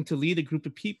or helping to lead a group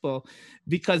of people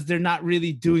because they're not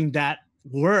really doing that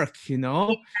work, and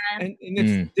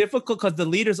it's difficult because the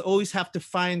leaders always have to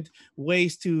find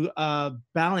ways to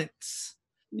balance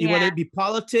whether it be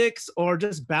politics or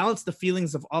just balance the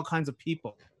feelings of all kinds of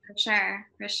people.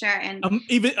 For sure. And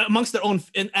even amongst their own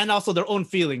and also their own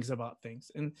feelings about things.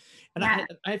 And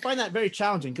I find that very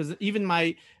challenging because even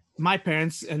my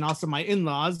parents and also my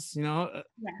in-laws,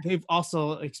 they've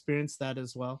also experienced that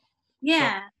as well.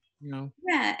 Yeah. So,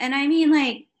 yeah. And I mean,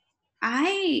 like,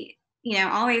 I,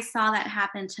 always saw that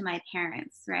happen to my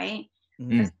parents, right?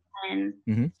 And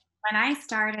when I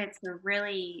started to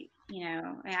really,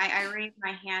 I raised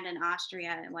my hand in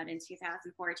Austria, in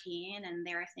 2014, and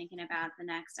they were thinking about the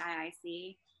next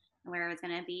IIC and where it was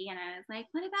going to be. And I was like,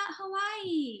 what about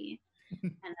Hawaii?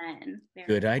 And then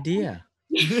good idea.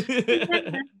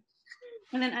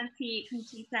 And then Auntie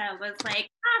Conchita was like,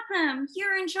 awesome,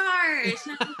 you're in charge.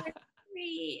 And I was like,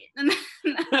 great. And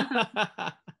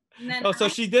then so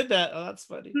she did that. Oh, that's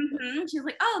funny. She was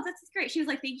like, oh, this is great. She was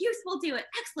like, the youth will do it.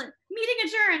 Excellent. Meeting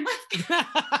adjourned. Let's go.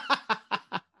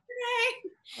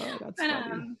 Oh, that's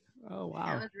funny. Oh, wow.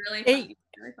 That was really funny.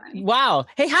 Really funny. Wow.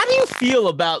 Hey, how do you feel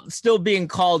about still being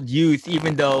called youth,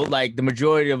 even though like the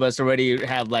majority of us already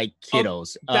have like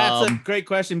kiddos? That's a great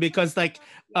question because like,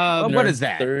 what is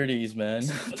that? 30s, man.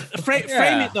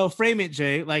 Frame it,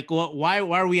 Jay. Like, why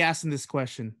are we asking this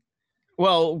question?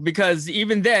 Well, because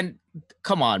even then,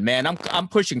 come on, man, I'm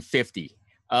pushing 50.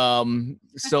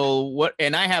 So what?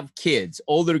 And I have kids,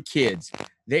 older kids.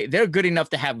 They're good enough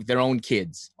to have their own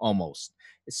kids almost.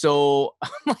 So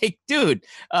I'm like, dude,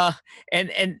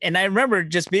 and I remember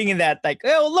just being in that, like,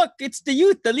 oh, look, it's the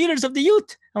youth, the leaders of the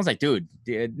youth. I was like, dude,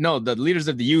 no, the leaders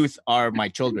of the youth are my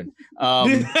children.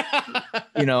 And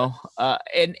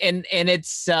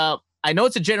it's, I know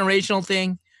it's a generational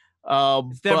thing, but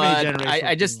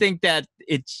I just think that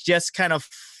it's just kind of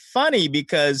funny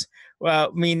because,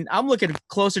 well, I mean, I'm looking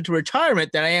closer to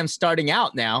retirement than I am starting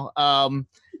out now. And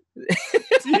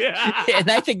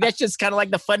I think that's just kind of like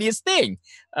the funniest thing,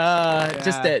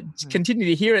 just to continue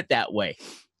to hear it that way.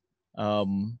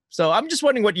 So I'm just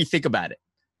wondering what you think about it.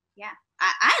 Yeah,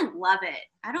 I love it.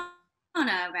 I don't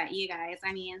know about you guys.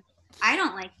 I mean, I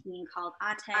don't like being called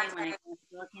ate when I go to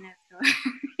Filipino store or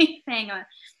anything,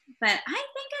 but I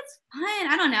think it's fun.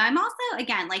 I don't know. I'm also,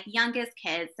 again, like youngest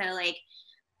kids, so like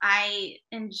I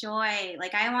enjoy,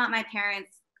 like I want my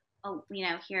parents,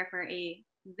 here for a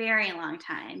very long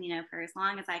time, for as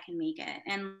long as I can make it.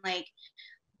 And like,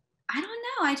 I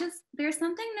don't know, there's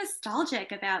something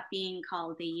nostalgic about being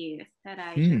called the youth that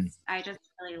I just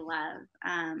really love.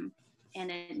 And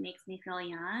it makes me feel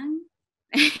young.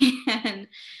 And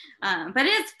but it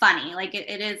is funny. Like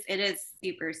it is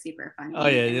super, super funny. Oh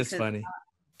yeah, it is funny.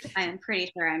 I'm pretty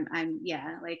sure I'm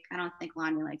like I don't think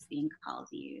Lonnie likes being called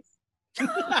the youth. Hey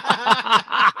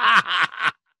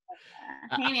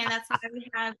man, that's why we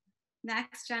have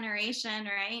next generation,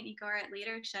 right? Igor at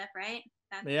leadership, right?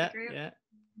 That's the group. Yeah.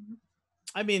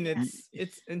 I mean,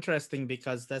 it's interesting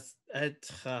because that's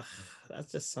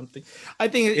just something. I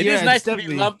think it is nice to be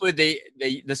lumped with the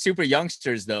super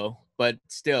youngsters, though. But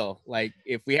still, like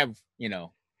if we have,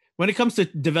 when it comes to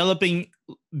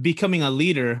becoming a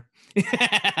leader,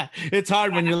 it's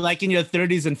hard when you're like in your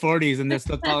 30s and 40s and they're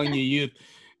still calling you youth.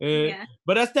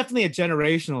 But that's definitely a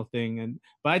generational thing,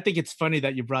 but I think it's funny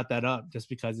that you brought that up just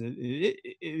because it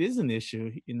is an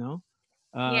issue,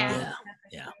 Yeah.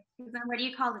 Yeah. Then what do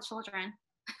you call the children?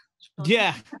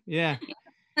 Yeah, yeah.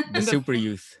 The And the- super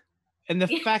youth. And the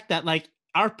fact that like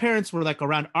our parents were like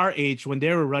around our age when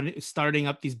they were starting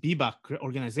up these bebop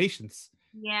organizations,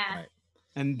 Yeah. Right.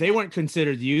 and they weren't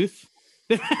considered youth.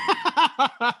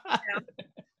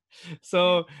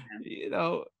 So, you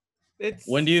know, it's.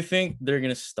 When do you think they're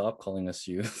gonna stop calling us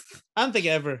youth? I don't think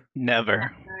ever.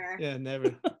 Never. Yeah,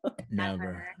 never.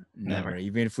 Never. Never.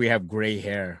 Even if we have gray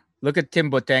hair. Look at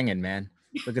Tim Botengan, man.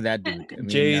 Look at that dude. I mean,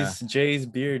 Jay's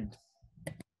beard.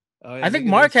 Oh, yeah, I think look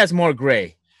at Mark this. has more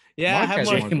gray. Yeah, Mark I have has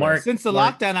more. more gray. Mark. Since the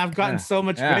Mark. lockdown, I've gotten Yeah, so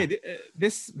much yeah. gray.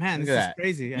 This man, Look this at is that.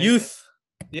 crazy. Youth.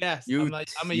 Yes, Youth,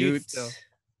 I'm a youth still.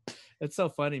 It's so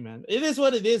funny, man. It is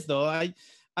what it is, though.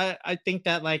 I think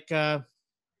that like I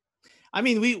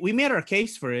mean we made our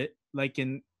case for it, like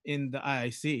in the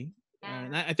IIC,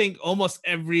 and I think almost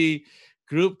every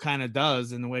group kind of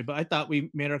does in a way. But I thought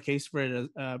we made our case for it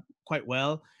quite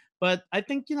well. But I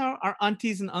think our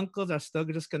aunties and uncles are still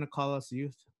just gonna call us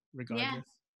youth regardless.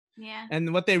 Yeah.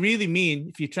 And what they really mean,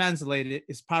 if you translate it,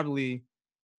 is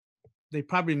they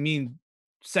probably mean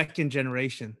second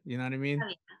generation. You know what I mean? Oh,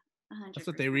 yeah. 100%. That's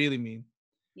what they really mean.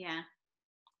 Yeah.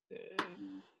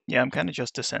 Yeah, I'm kind of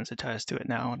just desensitized to it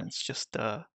now, and it's just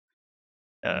I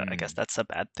guess that's a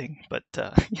bad thing, but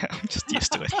yeah, I'm just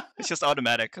used to it. It's just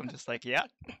automatic. I'm just like, yeah,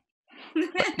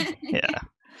 yeah.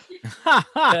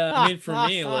 Yeah, I mean, for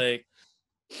me, like,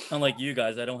 unlike you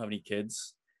guys, I don't have any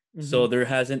kids, so there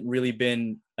hasn't really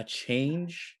been a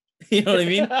change. You know what I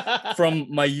mean? From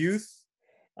my youth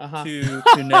to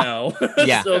now.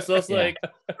 Yeah. So it's Yeah. like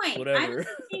I'm whatever. in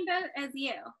the same boat as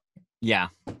you. Yeah.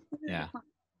 Yeah.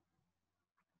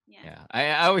 Yeah.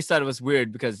 I always thought it was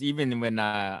weird because even when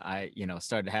I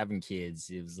started having kids,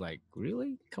 it was like,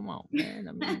 really? Come on, man.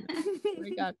 I mean,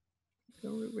 we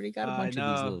already got a bunch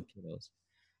of these little kiddos.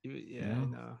 Yeah,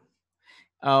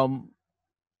 I know.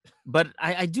 But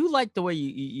I do like the way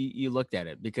you looked at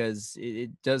it, because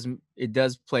it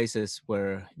does place us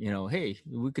where, hey,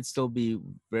 we could still be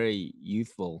very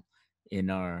youthful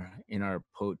in our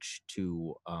approach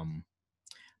to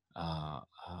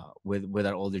with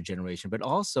our older generation, but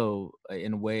also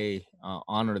in a way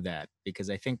honor that, because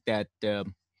I think that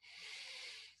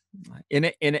in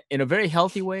a very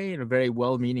healthy way, in a very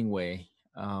well-meaning way,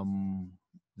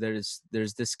 there's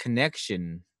this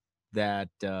connection that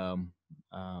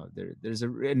there's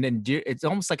it's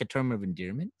almost like a term of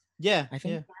endearment. Yeah, I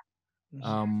think.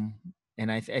 yeah.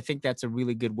 And I think that's a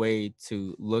really good way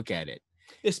to look at it,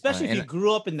 Especially if you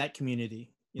grew up in that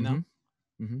community, Yeah.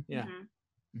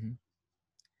 Mm-hmm.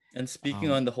 And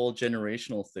speaking on the whole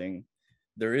generational thing,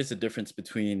 there is a difference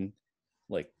between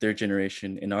like their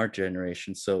generation and our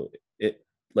generation. So it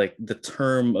like the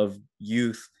term of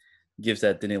youth gives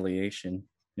that delineation.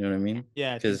 You know what I mean?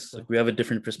 Yeah, because we have a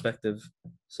different perspective.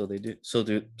 So they do. So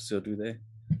do they.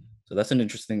 So that's an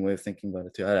interesting way of thinking about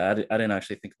it too. I didn't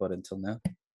actually think about it until now.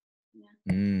 Yeah.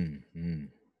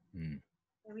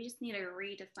 We just need to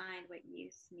redefine what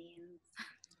youth means.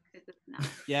 It's not.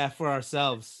 Yeah, for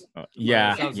ourselves.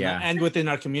 Yeah. And within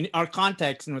our community, our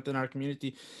context, and within our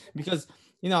community, because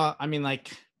I mean,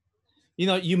 like,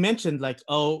 you mentioned like,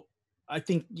 I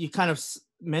think you kind of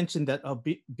mentioned that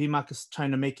BMAC is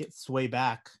trying to make its way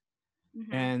back,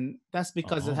 and that's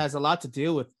because it has a lot to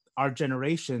deal with our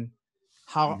generation.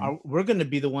 How we're going to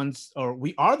be the ones, or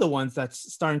we are the ones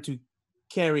that's starting to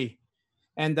carry,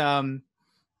 and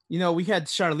we had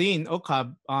Charlene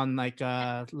Okab on like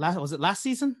last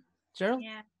season, Gerald?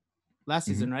 Yeah. Last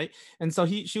season, right? And so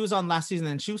she was on last season,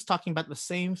 and she was talking about the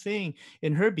same thing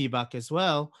in her bebop as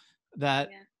well, that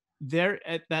they're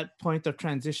at that point of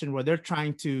transition where they're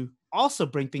trying to also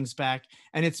bring things back,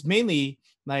 and it's mainly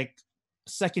like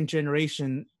second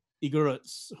generation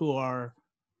Iguruts who are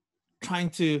trying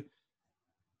to,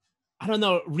 I don't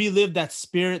know, relive that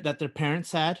spirit that their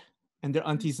parents had and their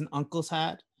aunties and uncles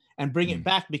had, and bring it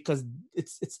back, because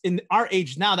it's in our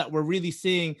age now that we're really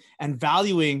seeing and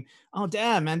valuing, oh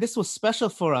damn, man, this was special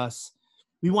for us.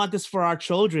 We want this for our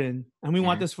children, and we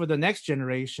want this for the next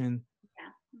generation.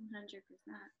 Yeah, 100%.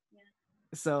 Yeah.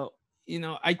 So,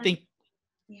 I think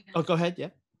oh, go ahead. Yeah.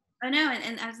 Oh no,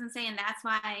 and I was gonna say, and that's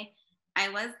why I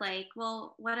was like,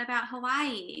 well, what about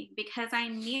Hawaii? Because I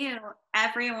knew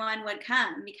everyone would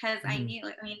come, because I knew,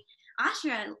 I mean,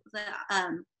 Ashura, the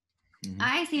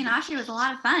IIC in Ashura was a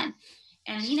lot of fun.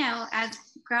 And, as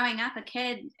growing up a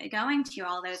kid going to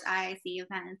all those IIC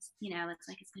events, it's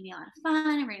like, it's going to be a lot of fun,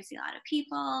 and we're going to see a lot of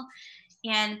people.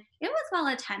 And it was well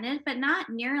attended, but not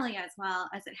nearly as well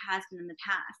as it has been in the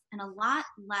past. And a lot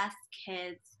less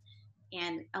kids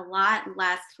and a lot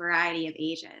less variety of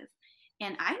ages.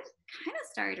 And I kind of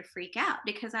started to freak out,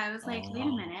 because I was like, wait a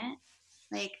minute.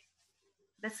 like,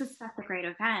 this is such a great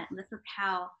event. This is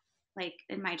how, like,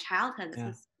 in my childhood, this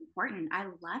is important. I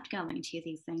loved going to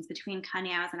these things between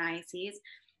Kanyaos and IACs.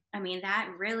 I mean, that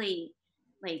really,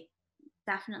 like,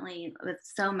 definitely was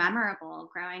so memorable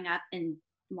growing up in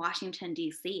Washington,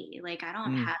 D.C. Like, I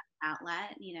don't have an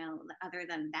outlet, other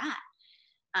than that.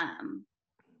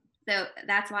 So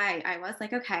that's why I was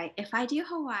like, okay, if I do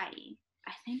Hawaii,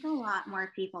 I think a lot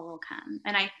more people will come.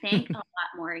 And I think a lot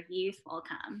more youth will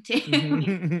come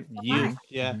too. Youth,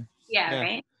 yeah. Yeah,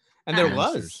 right. And there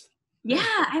Youngsters. was.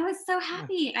 Yeah, I was so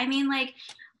happy. I mean, like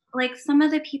some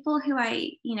of the people who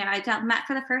I met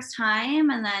for the first time,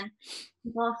 and then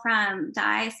people from the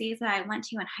ISCs that I went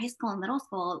to in high school and middle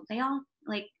school, they all,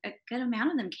 like, a good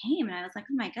amount of them came, and I was like,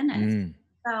 oh my goodness,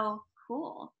 so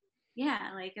cool.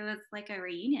 Yeah, like it was like a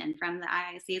reunion from the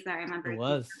IICs that I remember. It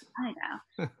was. A while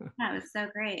ago. Yeah, it was so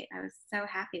great. I was so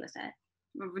happy with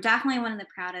it. Definitely one of the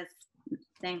proudest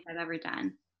things I've ever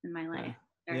done in my life.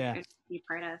 Or to be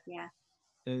part of. Yeah.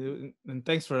 And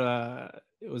thanks for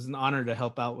it was an honor to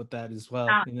help out with that as well.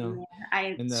 You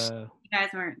guys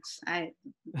weren't. I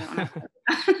don't know.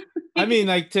 I mean,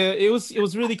 like, it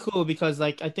was really cool because,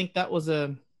 like, I think that was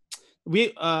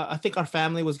I think our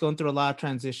family was going through a lot of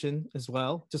transition as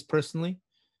well, just personally,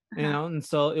 and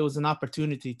so it was an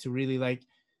opportunity to really, like,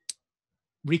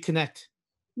 reconnect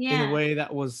in a way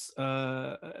that was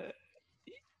I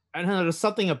don't know, there's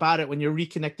something about it when you're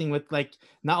reconnecting with, like,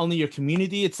 not only your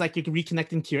community, it's like you're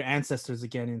reconnecting to your ancestors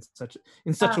again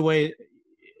in such a way.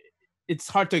 It's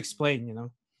hard to explain,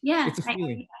 Yeah, it's a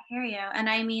feeling. I hear you. And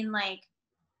I mean, like,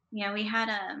 we had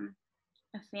a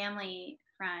family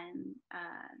friend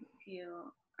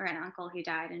or an uncle who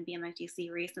died in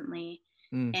BMFDC recently,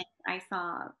 and I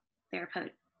saw they're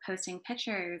posting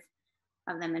pictures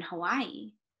of them in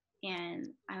Hawaii, and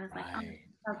I was like, oh, I'm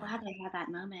so glad they had that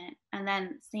moment. And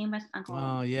then same with Uncle.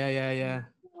 Oh yeah.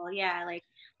 Well, yeah, like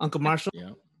Uncle Marshall.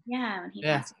 Yeah, when he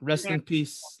passed. Rest in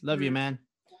peace. Love you, man.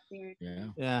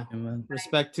 Yeah.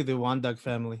 Respect to the Wandug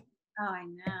family. Oh, I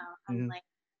know. I'm like,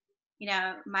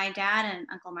 my dad and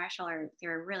Uncle Marshall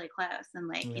they're really close, and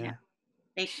like,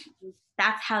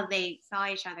 that's how they saw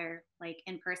each other, like,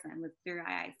 in person, was through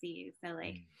IIC. So,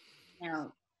 like,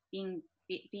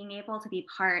 being able to be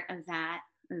part of that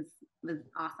was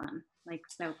awesome. Like,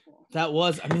 so cool. That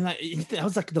was, I mean, that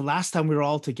was like the last time we were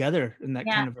all together in that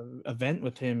kind of event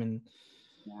with him, and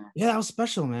that was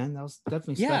special, man. That was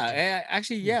definitely special.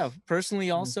 Actually, personally,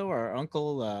 also our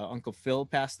Uncle Phil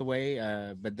passed away.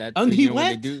 But that he when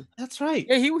went. they do, that's right.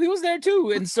 Yeah, he was there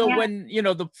too. And so when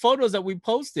the photos that we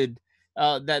posted,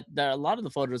 that a lot of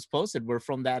the photos posted were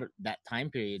from that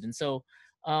time period. And so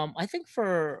I think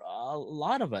for a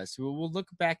lot of us, we'll look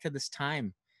back to this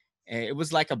time. It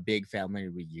was like a big family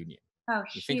reunion. Oh,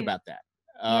 you think about that.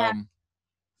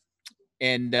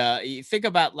 And you think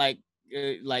about like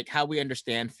how we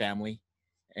understand family,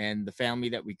 and the family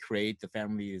that we create, the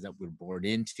family that we're born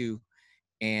into,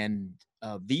 and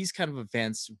these kind of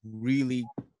events really,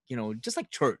 just like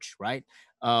church, right?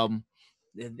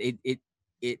 It it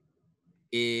it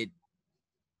it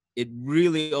it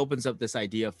really opens up this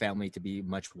idea of family to be a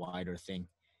much wider thing.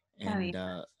 And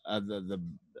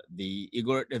the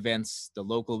Igorot events, the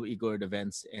local Igorot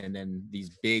events, and then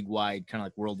these big, wide, kind of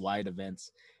like worldwide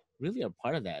events, really are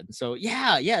part of that. And so,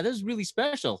 this is really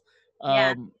special.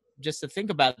 Just to think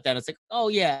about that, it's like, oh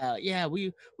yeah,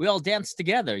 we all danced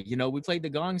together. We played the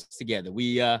gongs together.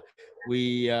 We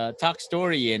talked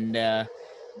story, and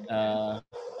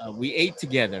we ate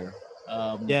together.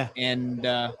 And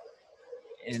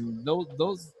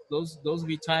those will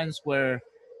be times where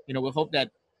we hope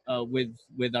that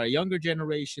with our younger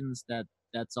generations,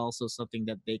 that's also something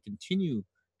that they continue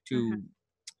to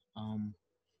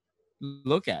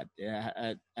look at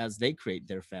as they create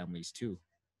their families too.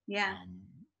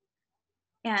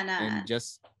 And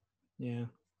just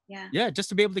just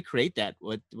to be able to create that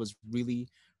was really,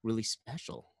 really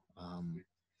special.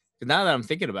 Now that I'm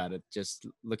thinking about it, just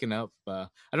looking up, I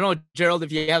don't know, Gerald,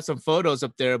 if you have some photos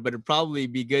up there, but it'd probably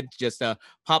be good to just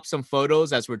pop some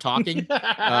photos as we're talking, so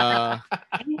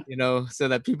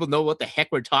that people know what the heck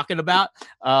we're talking about,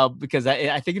 because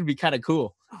I think it'd be kind of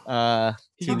cool.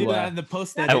 You can do that in the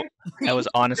post. I was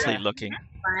honestly looking.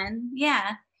 Fun.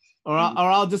 Or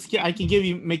I'll just I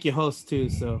can make you host too.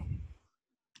 So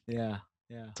yeah.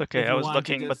 It's okay. I was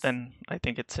looking, but then I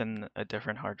think it's in a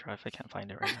different hard drive. I can't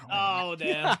find it right now. Oh,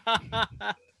 damn.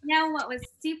 What was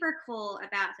super cool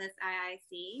about this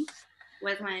IIC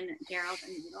was when Gerald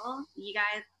and Noodle, you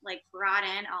guys, like, brought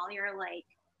in all your, like,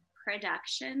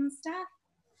 production stuff,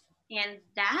 and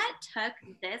that took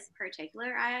this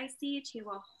particular IIC to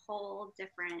a whole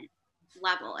different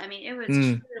level. I mean, it was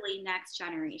truly next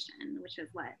generation, which is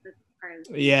what this part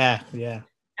of. Yeah.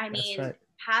 I mean, right.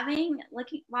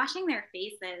 watching their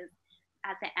faces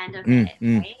at the end of it,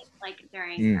 right? Like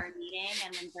during our meeting,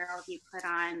 and when Gerald, you put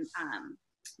on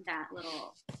that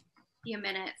little few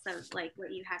minutes of like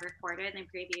what you had recorded in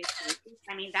previous cases.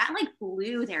 I mean, that like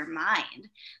blew their mind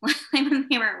when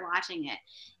they were watching it.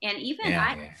 And even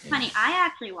funny, I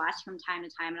actually watch from time to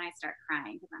time and I start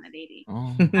crying because I'm a baby.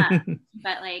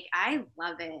 But like, I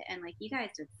love it. And like, you guys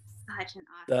did such an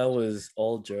awesome That was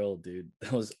all Gerald, dude.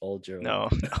 That was all Gerald. No.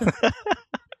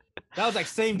 That was like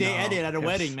same day edit at a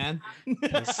wedding, man.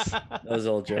 That was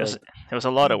all Gerald. It was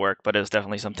a lot of work, but it was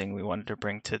definitely something we wanted to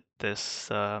bring to this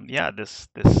this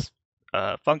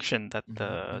function that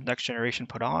the next generation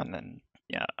put on. And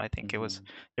yeah, I think it was,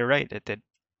 you're right, it did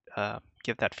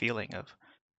give that feeling of,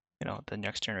 you know, the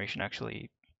next generation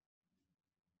actually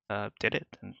did it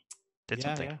and did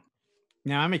something. Yeah.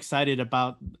 Now I'm excited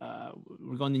about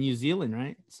we're going to New Zealand,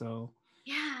 right? So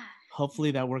yeah,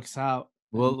 hopefully that works out.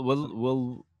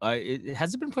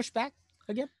 Has it been pushed back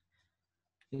again?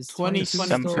 It's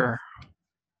 2024.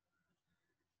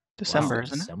 December,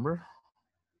 isn't it? December?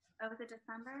 Oh, was it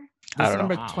December?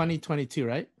 December 2022,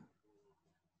 right?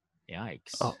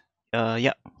 Yikes. Oh,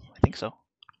 yeah, I think so.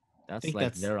 That's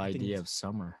like their idea of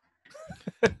summer.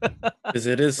 Because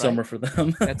it is summer for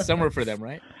them. That's summer for them,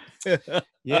 right?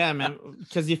 Yeah, man.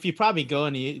 Because if you probably go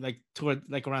and you like toward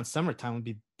like around summertime, it'd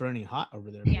be burning hot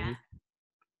over there. Yeah.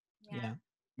 Yeah.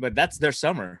 But that's their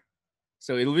summer,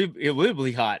 so it will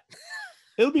be hot.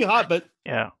 It'll be hot, but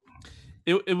yeah,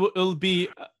 it'll be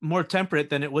more temperate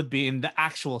than it would be in the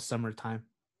actual summertime.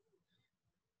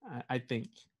 I think.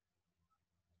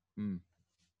 I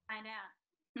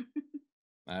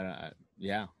know.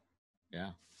 Yeah.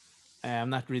 I'm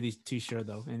not really too sure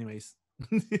though. Anyways,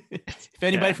 if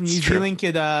anybody from New Zealand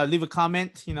could leave a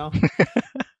comment, you know,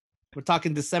 we're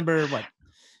talking December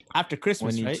after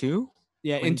Christmas, 22? Right?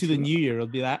 Yeah, 22. Into the new year. It'll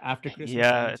be that after Christmas.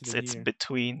 Yeah, it's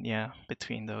between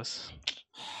those.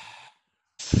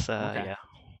 Yeah,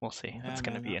 we'll see. Yeah, it's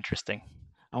gonna be interesting.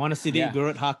 I want to see the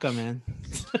Igorot Haka, man.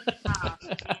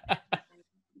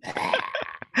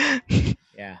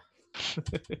 Yeah.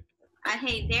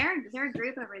 Hey, their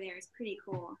group over there is pretty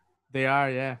cool. They are,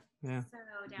 yeah. So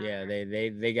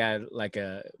they got like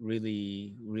a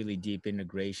really, really deep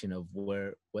integration of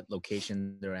what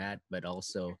location they're at, but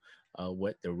also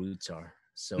what their roots are.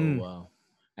 So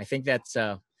I think that's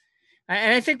and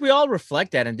I think we all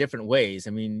reflect that in different ways.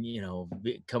 I mean, you know,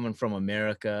 coming from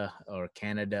America or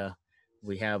Canada,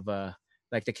 we have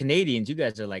like the Canadians. You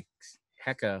guys are like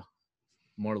hecka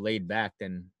more laid back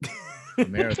than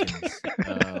Americans.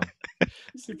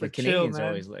 Super the Canadians chill,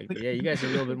 always like, yeah, you guys are a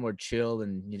little bit more chill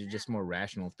and you're just more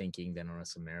rational thinking than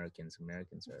us Americans.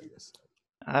 Americans are just.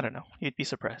 I don't know. You'd be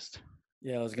surprised.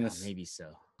 Yeah, I was gonna. Maybe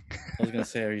so. I was gonna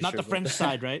say, are you not sure the French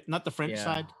side, right? Not the French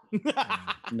side.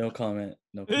 No comment.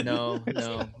 No.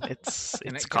 It's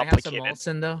can complicated. I have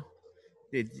some Molson though?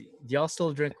 Do y'all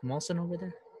still drink Molson over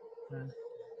there?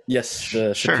 Yes,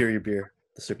 the superior beer.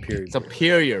 The superior.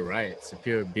 Superior, right?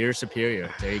 Superior.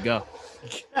 There you go.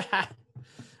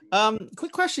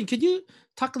 Quick question: could you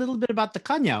talk a little bit about the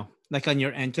Kanyao, like on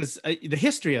your end, because the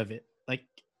history of it, like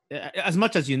as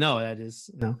much as you know, that is,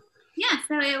 you know. Yeah,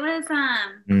 so it was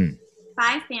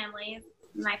 5 families.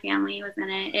 My family was in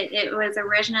it. It was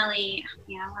originally,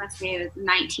 I want to say it was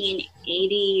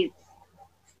 1980.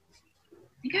 I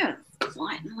think it was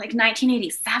like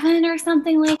 1987 or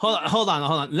something like. Hold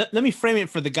on. Let me frame it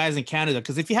for the guys in Canada,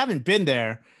 because if you haven't been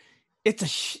there,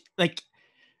 it's like.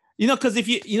 You know, because if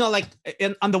like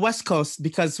on the West Coast,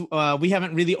 because we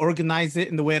haven't really organized it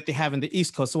in the way that they have in the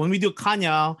East Coast. So when we do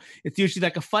Kanyao, it's usually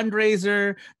like a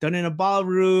fundraiser done in a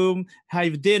ballroom,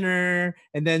 have dinner,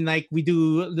 and then like we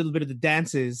do a little bit of the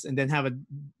dances and then have a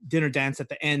dinner dance at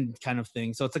the end kind of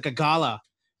thing. So it's like a gala.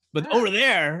 But over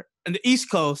there on the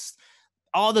East Coast,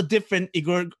 all the different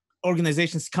Igor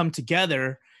organizations come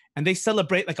together and they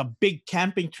celebrate like a big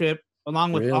camping trip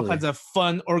along with all kinds of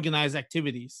fun organized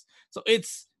activities. So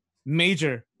it's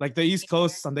major, like the East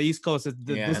Coast. On the East Coast,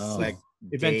 this like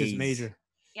event is major.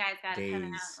 Yeah, it's got to come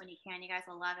out when you can. You guys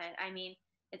will love it. I mean,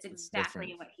 it's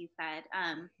exactly what he said.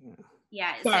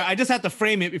 Yeah. Sorry, I just had to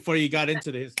frame it before you got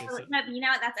into the history. No, you know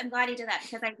what? I'm glad you did that,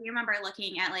 because I do remember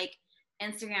looking at like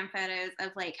Instagram photos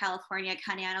of like California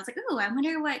Kanye, and I was like, "Ooh, I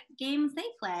wonder what games they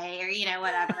play," or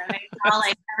whatever. And all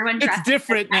like everyone. It's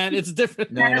different, man. It's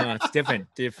different. No, it's different.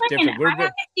 Different. We're going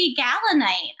to see Gala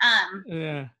Night.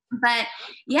 Yeah. But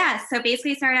yeah, so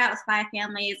basically started out with 5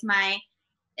 families.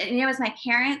 It was my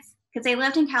parents, because they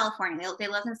lived in California. They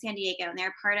lived in San Diego, and they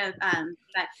were part of San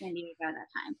Diego at that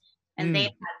time. And they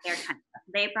had their kind of stuff.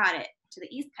 They brought it to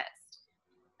the East Coast.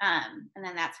 And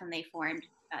then that's when they formed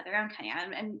their own Kanye.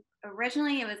 And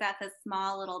originally it was at this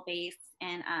small little base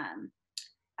in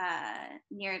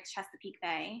near Chesapeake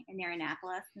Bay and near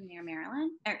Annapolis and near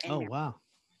Maryland. Oh, wow.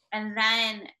 And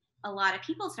then a lot of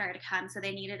people started to come, so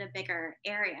they needed a bigger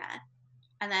area.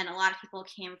 And then a lot of people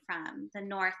came from the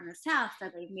north and the south, so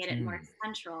they've made it more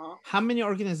central. How many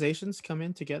organizations come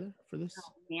in together for this?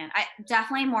 Oh, man,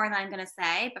 definitely more than I'm going to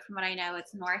say, but from what I know,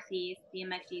 it's Northeast,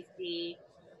 BMX DC,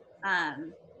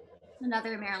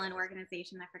 another Maryland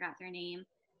organization, I forgot their name,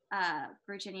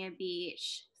 Virginia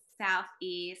Beach,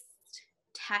 Southeast,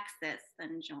 Texas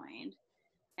then joined.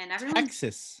 And everyone,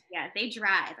 Texas. Yeah, they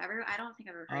drive. I don't think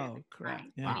I've ever heard of it. Crap.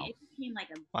 Yeah. I mean, it became like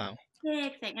a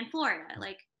big thing in Florida.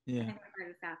 Like, yeah. I think I'm part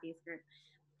of the Southeast group.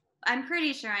 I'm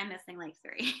pretty sure I'm missing like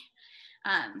 3.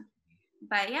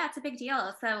 But yeah, it's a big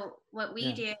deal. So what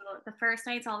we do, the first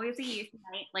night's always a youth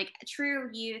night, like true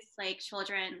youth, like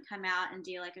children come out and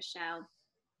do like a show.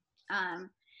 And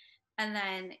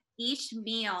then each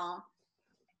meal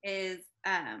is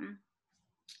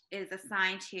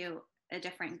assigned to a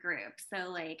different group. So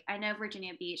like I know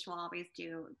Virginia Beach will always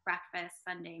do breakfast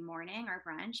Sunday morning or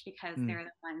brunch because they're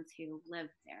the ones who live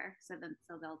there. So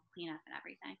they'll clean up and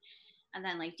everything. And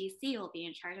then like DC will be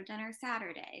in charge of dinner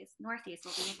Saturdays. Northeast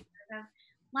will be in charge of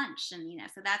lunch, and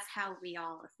so that's how we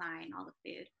all assign all the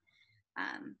food,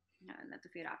 the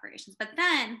food operations. But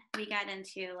then we get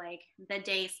into like the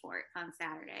day sports on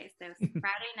Saturday. So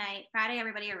Friday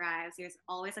everybody arrives. There's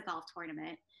always a golf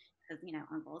tournament because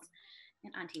uncles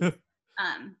and aunties.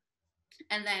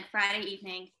 And then Friday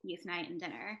evening, youth night and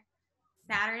dinner.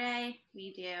 Saturday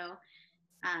we do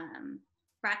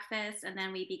breakfast, and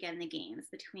then we begin the games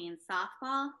between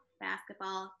softball,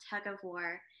 basketball, tug of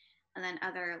war, and then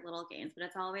other little games. But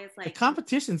it's always like the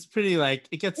competition's pretty like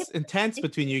it gets intense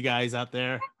between you guys out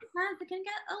there. It can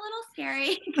get a little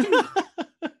scary.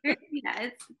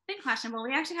 It's been questionable.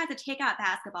 We actually had to take out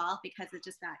basketball because it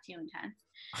just got too intense.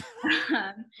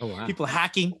 Oh wow! People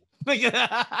hacking.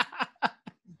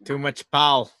 Too much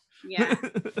pow. Yeah.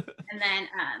 And then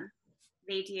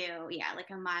they do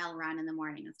like a mile run in the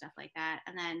morning and stuff like that.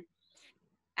 And then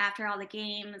after all the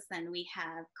games, then we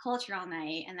have cultural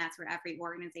night, and that's where every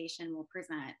organization will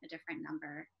present a different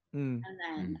number. And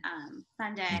then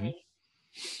Sunday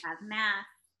we have math,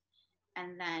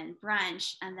 and then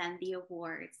brunch, and then the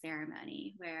award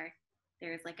ceremony where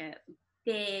there's like a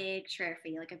big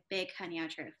trophy, like a big Kanye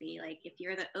trophy. Like if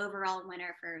you're the overall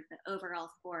winner for the overall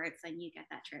sports, then you get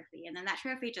that trophy. And then that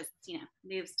trophy just,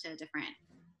 moves to a different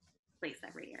place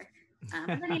every year.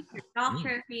 But then golf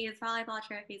trophies, volleyball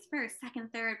trophies, first, second,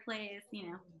 third place,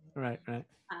 Right.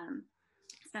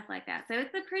 Stuff like that. So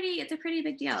it's a pretty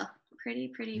big deal.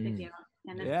 Pretty big deal.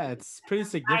 And it's pretty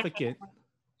significant.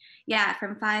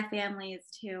 From 5 families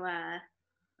to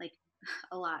like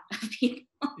a lot of people.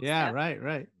 Yeah, so,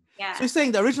 right. Yeah. So you're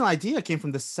saying the original idea came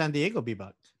from the San Diego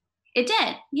Bebop? It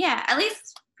did. Yeah, at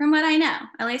least from what I know.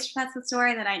 At least that's the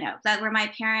story that I know. That were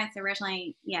my parents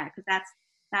originally. Yeah, because that's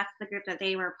the group that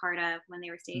they were part of when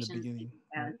they were stationed.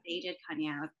 They did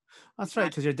Kanye out. That's right,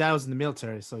 because your dad was in the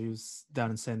military, so he was down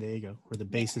in San Diego where the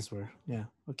bases were. Yeah.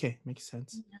 Okay, makes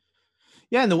sense.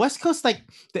 Yeah, and the West Coast, like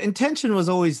the intention was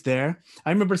always there.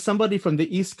 I remember somebody from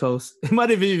the East Coast, it might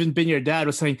have even been your dad,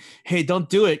 was saying, "Hey, don't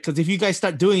do it, because if you guys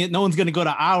start doing it, no one's gonna go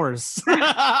to ours." Like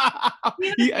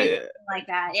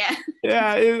that, yeah.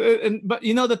 Yeah, but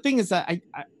the thing is that I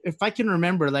if I can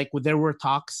remember, like there were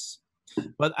talks,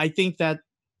 but I think that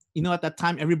at that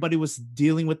time everybody was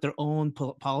dealing with their own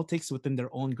politics within their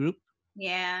own group.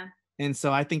 Yeah. And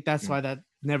so I think that's why that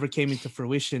never came into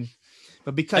fruition.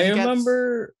 But because I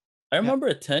remember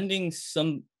attending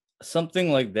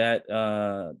something like that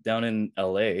down in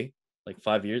LA like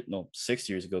 6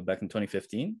 years ago, back in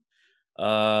 2015.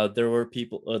 There were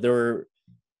people, there were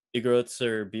Igorots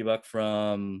or Bebop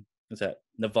from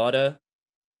Nevada,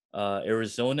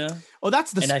 Arizona. Oh,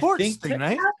 that's the sports thing,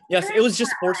 right? Yes, it was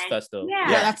just Sports Fest though.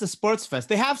 Yeah, that's a Sports Fest.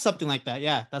 They have something like that.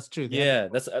 Yeah, that's true.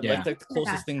 That's like the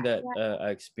closest thing that I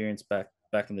experienced back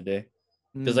in the day.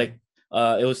 Because it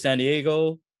was San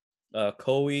Diego,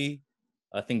 Koei,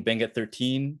 I think Benguet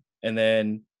 13, and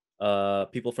then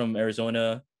people from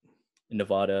Arizona and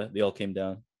Nevada, they all came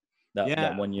down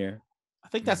that 1 year. I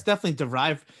think that's definitely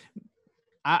derived.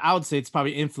 I would say it's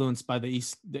probably influenced by the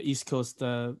East Coast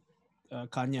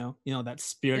Kanye, that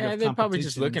spirit of competition. They're probably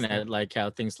just looking at like how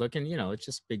things looking, it's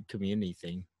just big community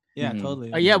thing. Yeah,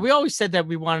 totally. We always said that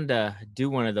we wanted to do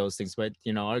one of those things, but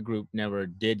our group never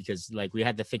did because like we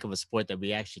had to think of a sport that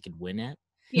we actually could win at.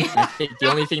 Yeah. I think the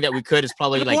only thing that we could is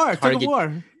probably like target.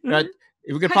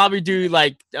 We could probably do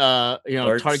like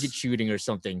target shooting or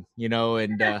something,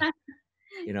 and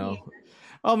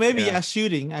Oh, maybe Yeah.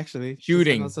 shooting actually. 'Cause I know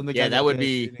Shooting. some of the Yeah, guys that are would good at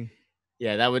be. shooting.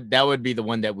 Yeah, that would be the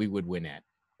one that we would win at.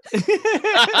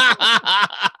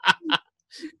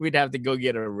 We'd have to go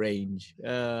get a range.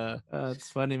 It's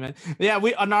funny, man. Yeah,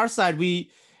 we on our side we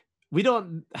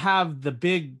don't have the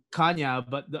big Kanya,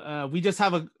 but we just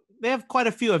have they have quite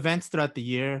a few events throughout the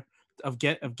year of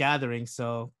gatherings,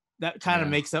 so that kind of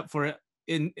Yeah. makes up for it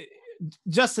in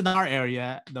just in our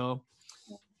area though.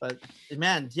 But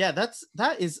man, yeah, that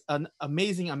is an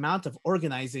amazing amount of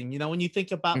organizing. You know, when you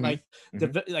think about Mhm.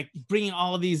 like bringing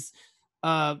all these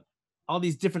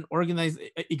different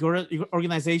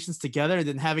organizations together, and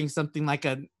then having something like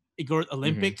an Igor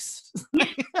Olympics.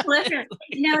 Listen,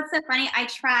 it's so funny. I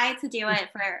tried to do it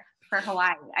for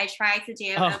Hawaii. I tried to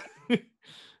do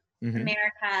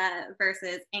America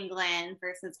versus England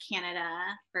versus Canada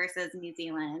versus New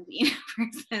Zealand,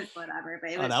 versus whatever.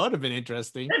 But it was, that would have been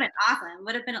interesting. Would have been awesome.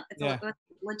 Would have been it was a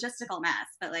logistical mess,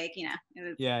 but it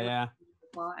was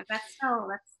cool.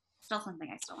 That's still something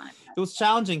I still want to do. It was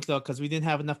challenging though because we didn't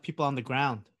have enough people on the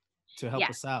ground to help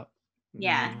us out.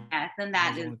 Yeah. Then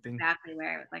that is exactly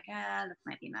where it was like, this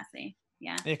might be messy.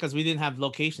 Yeah. Yeah, because we didn't have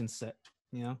locations set.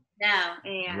 No.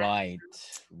 Yeah. Right.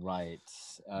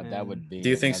 That would be. Do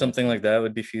you think something like that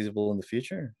would be feasible in the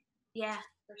future? Yeah,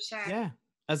 for sure. Yeah.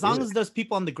 As long as there's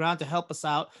people on the ground to help us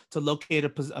out to locate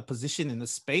a position in the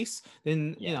space,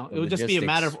 then it would just be a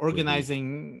matter of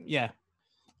organizing.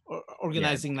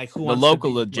 Organizing like who the wants local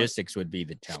to be logistics would be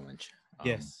the challenge.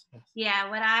 Yes. Yeah,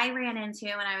 what I ran into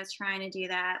when I was trying to do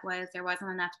that was there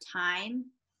wasn't enough time.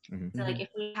 So like if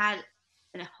we had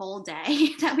a whole day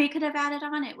that we could have added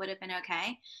on, it would have been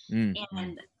okay.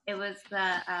 And it was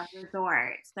the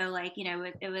resort, so like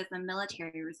it was a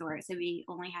military resort, so we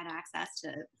only had access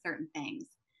to certain things.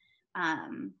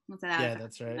 So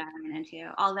that's right. That I ran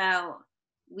into. Although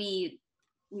we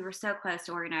were so close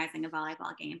to organizing a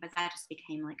volleyball game, but that just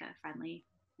became like a friendly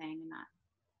thing and not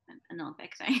an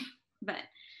Olympic thing. But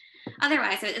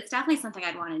otherwise, it's definitely something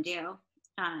I'd want to do,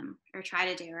 or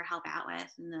try to do, or help out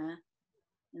with in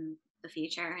the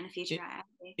future.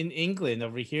 In England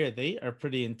over here, they are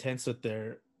pretty intense with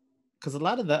their, because a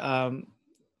lot of the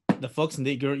folks in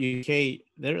the UK,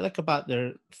 they're like about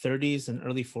their 30s and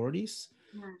early 40s.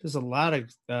 There's a lot of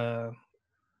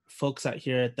folks out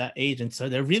here at that age, and so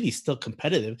they're really still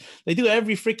competitive. They do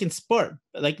every freaking sport.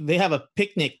 Like they have a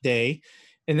picnic day,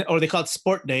 or they call it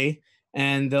sport day,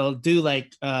 and they'll do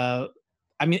like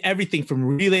everything from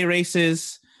relay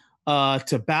races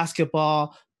to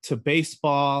basketball to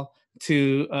baseball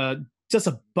to just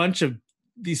a bunch of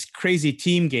these crazy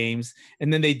team games,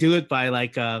 and then they do it by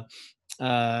like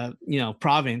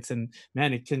province, and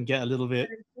man, it can get a little bit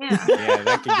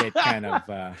that can get kind of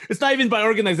it's not even by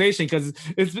organization because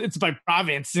it's by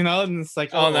province, and it's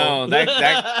like no,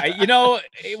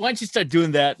 once you start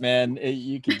doing that, man,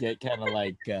 you can get kind of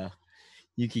like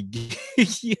you could get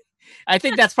I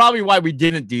think that's probably why we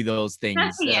didn't do those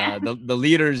things. The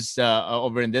leaders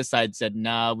over in this side said,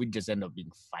 "Nah, we just end up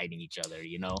fighting each other."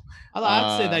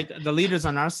 I'd say like the leaders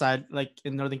on our side, like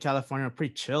in Northern California, are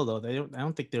pretty chill though. I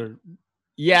don't think they're.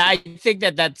 Yeah, I think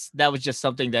that was just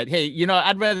something that, hey,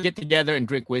 I'd rather get together and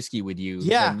drink whiskey with you.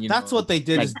 Yeah, that's what they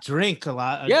did, is drink a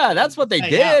lot. Yeah, that's what they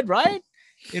did, right?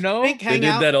 They did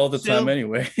that all the time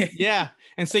anyway. Yeah,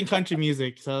 and sing country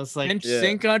music. So it's like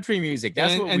sing country music.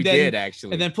 That's what we did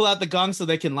actually. And then pull out the gong so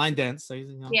they can line dance. So,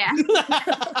 Yeah.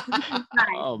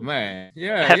 Oh man.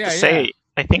 Yeah. I have to say,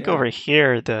 I think over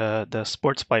here the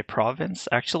sports by province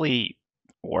actually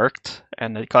worked,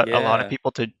 and it got a lot of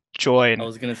people to join. I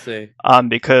was gonna say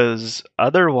because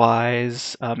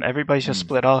otherwise everybody's just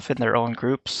split off in their own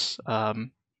groups.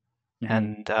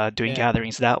 And doing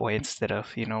gatherings that way instead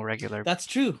of regular. That's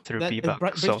true. Through It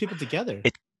brings people together.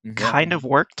 It kind of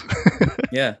worked.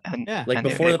 Like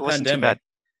before the pandemic,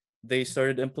 they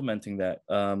started implementing that.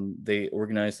 They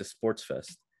organized a sports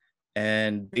fest,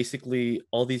 and basically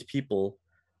all these people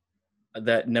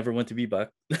that never went to BBAC,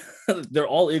 they're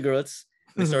all Igorots.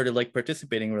 They started like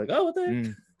participating. We're like, oh, what the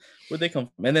heck? Where'd they come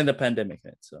from? And then the pandemic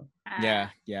hit. So yeah.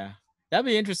 That'd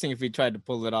be interesting if we tried to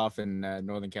pull it off in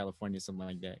Northern California, something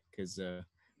like that, because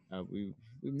we've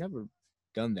never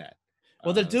done that.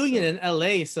 Well, they're doing it in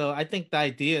LA, so I think the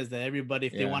idea is that everybody,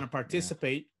 if they want to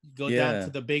participate, go down to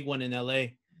the big one in LA.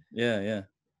 Yeah.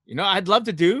 I'd love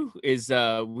to do is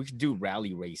we could do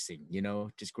rally racing.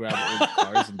 Just grab old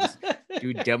cars and just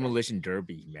do demolition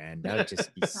derby, man. That would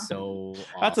just be so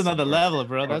awesome. That's another level,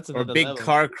 bro. That's another big level.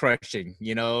 Car crushing.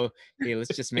 Hey,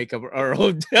 let's just make up our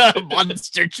own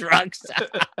monster trucks.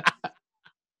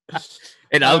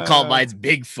 And I'll call mine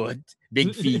Big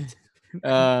Feet.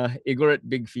 Igorot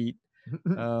Big Feet.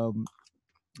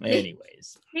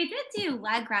 Anyways. They did do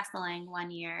leg wrestling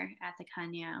one year at the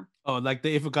Kanyo. Oh, like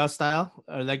the Ifuga style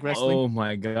or leg wrestling? Oh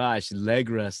my gosh, leg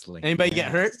wrestling. Anybody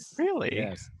get hurt? Really?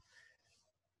 Yes.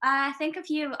 I think a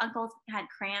few uncles had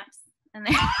cramps and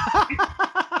they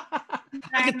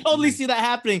I can totally see that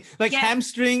happening. Like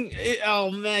hamstring.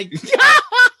 Oh man.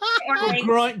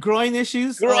 groin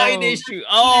issues. Groin issue.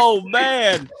 Oh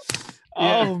man.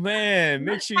 Oh man.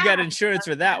 Make sure you got insurance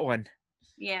for that one.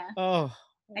 Yeah. Oh.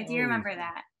 I do remember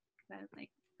that.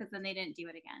 Because then they didn't do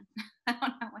it again. I don't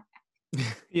know what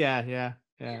happened. Yeah.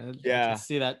 I can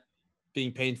see that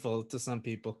being painful to some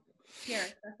people. Here,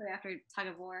 especially after tug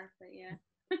of war, but yeah.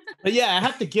 But yeah, I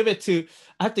have to give it to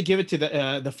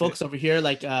the folks over here,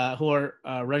 like who are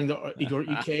running the Igor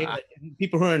UK, like,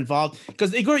 people who are involved,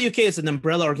 because Igor UK is an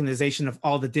umbrella organization of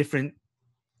all the different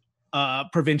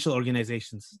provincial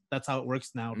organizations. That's how it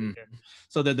works now over here.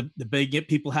 So the big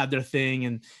people have their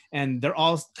thing, and they're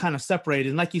all kind of separated.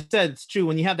 And like you said, it's true,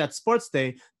 when you have that sports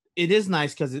day, it is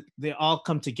nice because they all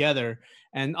come together.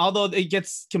 And although it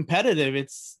gets competitive,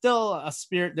 it's still a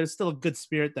spirit. There's still a good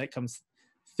spirit that comes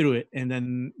through it. And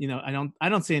then, I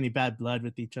don't see any bad blood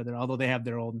with each other, although they have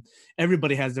their own,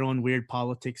 everybody has their own weird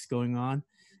politics going on.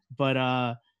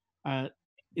 But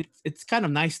it's kind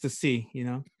of nice to see,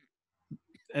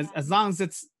 as long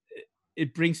as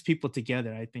it brings people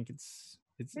together. I think it's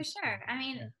for sure. I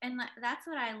mean, and that's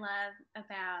what I love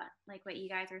about like what you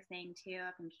guys are saying too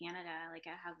up in Canada, like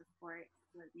how the sport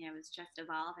was just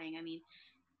evolving. I mean,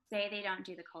 say they don't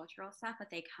do the cultural stuff, but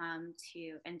they come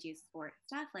to and do sports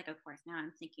stuff. Like, of course, now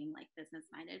I'm thinking like business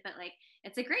minded, but like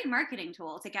it's a great marketing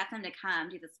tool to get them to come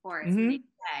do the sports and they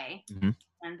play,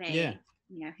 and they,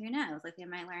 who knows? Like they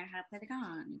might learn how to play the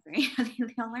gong, or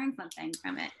they'll learn something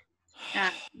from it.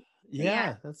 That's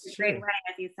a true. great way,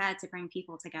 as you said, to bring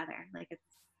people together. Like it's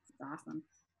awesome.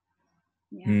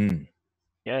 Yeah,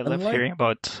 I love hearing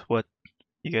about what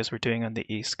you guys were doing on the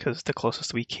East, because the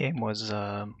closest we came was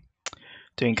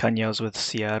doing Kanyos with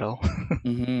Seattle.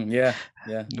 Yeah.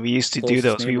 We used to do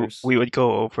those. We would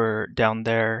go over down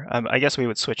there. I guess we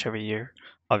would switch every year.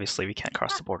 Obviously, we can't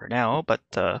cross the border now, but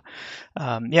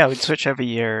we'd switch every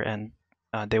year, and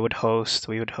they would host.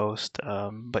 We would host.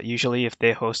 But usually, if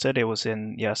they hosted, it was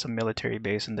in some military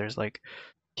base, and there's like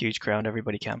huge ground.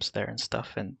 Everybody camps there and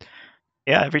stuff. And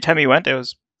every time we went, it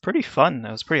was pretty fun.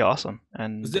 It was pretty awesome.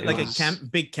 And was it like a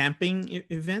big camping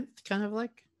event, kind of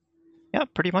like? Yeah,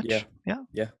 pretty much. Yeah.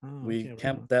 We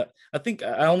camped that. I think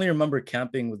I only remember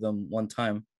camping with them one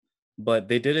time, but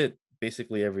they did it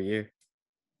basically every year.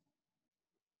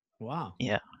 Wow.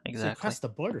 Yeah, exactly. So across the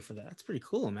border for that. That's pretty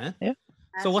cool, man. Yeah.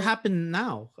 So what happened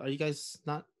now? Are you guys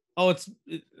not? Oh, it's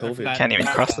COVID. Can't even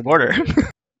cross the border.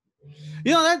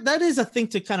 That is a thing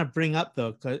to kind of bring up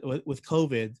though, with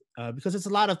COVID, because it's a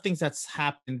lot of things that's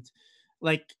happened.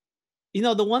 Like,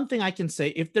 the one thing I can say,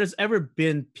 if there's ever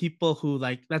been people who,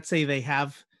 like, let's say they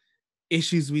have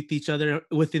issues with each other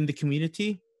within the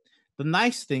community, the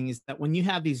nice thing is that when you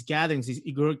have these gatherings, these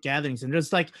Igorot gatherings, and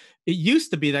there's like, it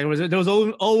used to be that there was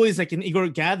always like an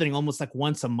Igorot gathering almost like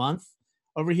once a month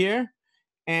over here.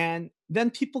 And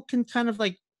then people can kind of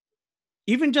like,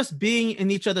 even just being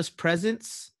in each other's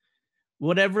presence,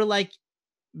 whatever like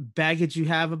baggage you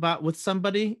have with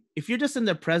somebody, if you're just in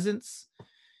their presence,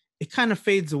 it kind of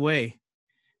fades away.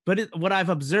 But what I've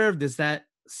observed is that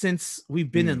since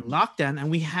we've been in lockdown and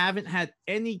we haven't had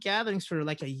any gatherings for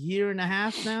like a year and a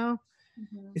half now,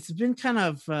 it's been kind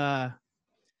of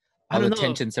all the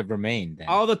tensions have remained. Then.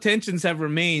 All the tensions have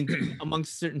remained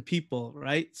amongst certain people,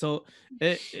 right? So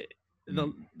I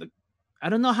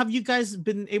don't know. Have you guys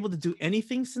been able to do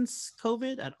anything since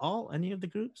COVID at all? Any of the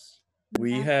groups?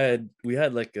 We had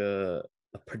like a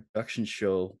production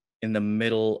show in the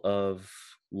middle of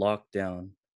lockdown.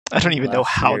 I don't even know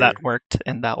how that worked,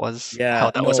 and that was how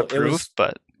that was approved.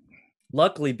 But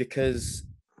luckily, because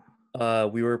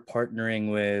we were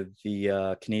partnering with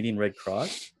the Canadian Red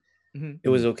Cross, it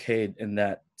was okay in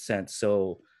that sense.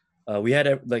 So we had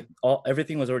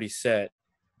everything was already set,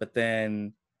 but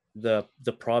then the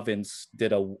province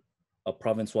did a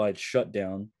province-wide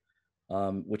shutdown,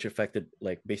 which affected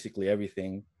like basically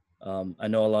everything. I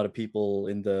know a lot of people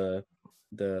in the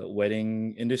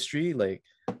wedding industry, like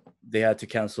they had to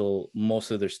cancel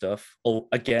most of their stuff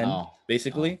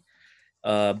basically.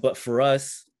 But for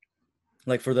us,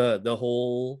 like for the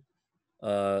whole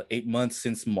 8 months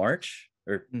since March,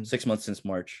 or 6 months since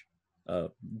March,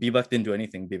 BBAC didn't do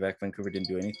anything. BBAC Vancouver didn't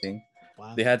do anything.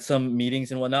 Wow. They had some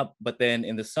meetings and whatnot, but then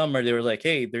in the summer they were like,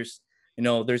 hey, there's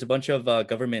a bunch of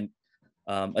government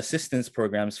assistance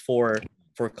programs for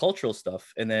cultural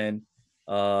stuff. And then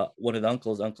one of the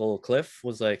uncles, Uncle Cliff,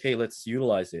 was like, hey, let's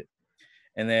utilize it.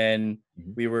 and then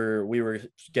Mhm. we were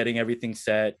getting everything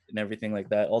set and everything like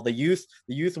that. All the youth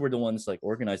were the ones like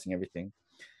organizing everything,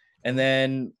 and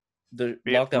then the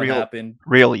lockdown happened.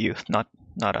 Real youth, not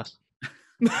us.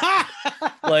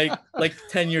 Like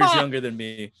 10 years younger than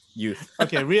me, youth.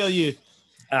 Okay, real youth,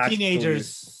 Actual youth.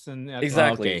 teenagers, and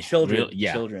Exactly. Okay, Children.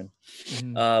 yeah. Children.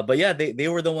 Mhm. But yeah, they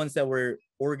were the ones that were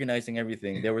organizing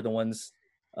everything. They were the ones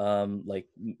like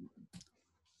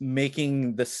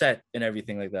making the set and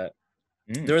everything like that.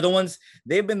 They're the ones,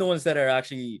 they've been the ones that are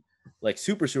actually like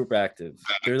super active.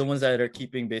 They're the ones that are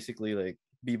keeping basically like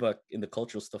Bebop in the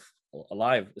cultural stuff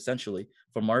alive, essentially,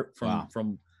 from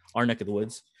our neck of the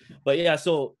woods. But yeah,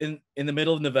 so in the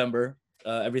middle of November,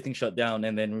 everything shut down,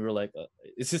 and then we were like,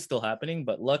 is this still happening?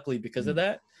 But luckily, because of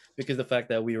that, because the fact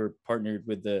that we were partnered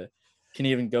with the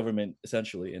Canadian government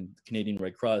essentially and Canadian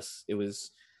Red Cross, it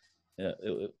was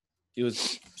it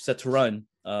was set to run,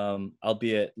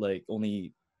 albeit like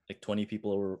only like 20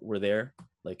 people were there,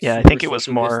 like Yeah, I super think it was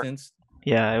social more. distance.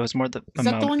 Yeah, it was more the Is that the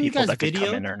amount of one you people guys that could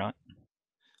come in videoed? or not.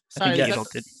 Sorry, I think is Edel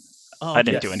that- did. Oh, I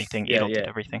didn't okay. do anything. Yeah, Edel yeah. did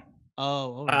everything.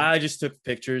 Oh, all right. I just took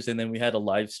pictures, and then we had a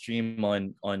live stream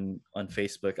on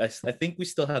Facebook. I think we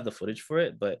still have the footage for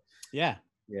it, but Yeah.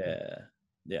 that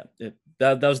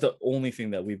was the only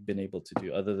thing that we've been able to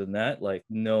do. Other than that, like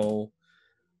no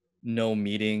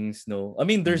meetings, no. I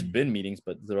mean, there's been meetings,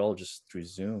 but they're all just through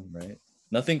Zoom, right?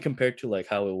 Nothing compared to like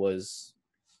how it was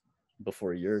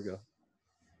before a year ago.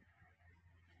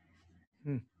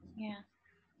 Yeah.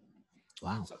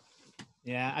 Wow.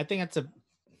 Yeah, I think that's a.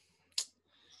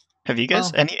 Have you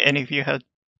guys? Well- Any of you had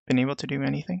been able to do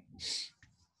anything?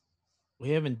 We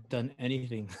haven't done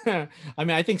anything. I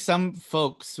mean, I think some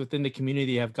folks within the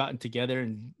community have gotten together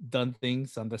and done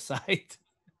things on the side,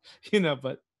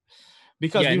 but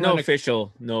because Yeah, we no run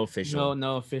official. no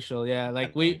official. Yeah,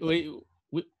 like we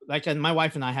like, and my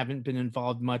wife and I haven't been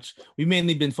involved much. We've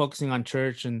mainly been focusing on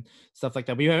church and stuff like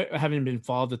that. We haven't been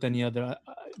involved with any other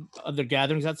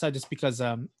gatherings outside, just because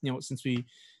since we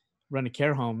run a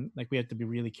care home, like we have to be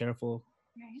really careful,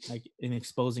 Right. like in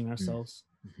exposing ourselves.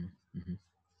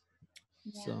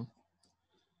 Yeah. So,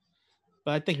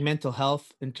 but I think mental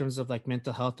health, in terms of like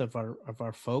mental health of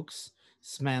our folks,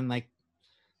 man, like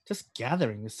just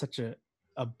gathering is such a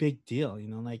big deal,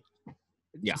 like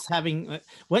Yeah. just having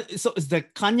what. So is the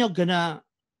Kanyo gonna?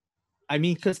 I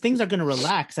mean, because things are gonna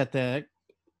relax at the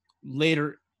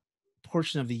later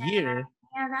portion of the year.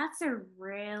 Yeah, that's a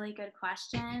really good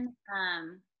question. I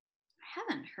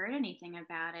haven't heard anything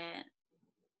about it.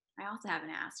 I also haven't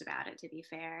asked about it, to be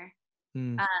fair.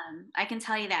 I can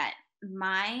tell you that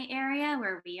my area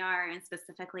where we are, and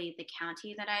specifically the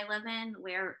county that I live in,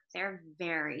 where they're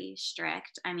very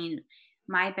strict. I mean,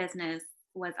 my business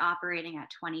was operating at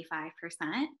 25%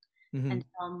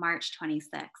 until March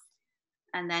 26th.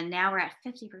 And then now we're at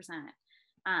 50%.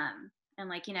 And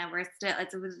like, we're still,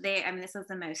 I mean, this is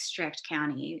the most strict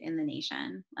county in the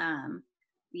nation.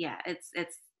 Yeah, it's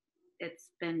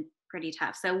been pretty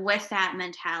tough. So with that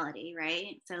mentality,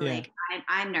 right? So like,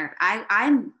 I'm nervous.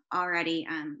 I'm already,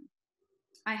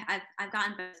 I've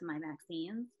gotten both of my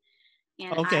vaccines,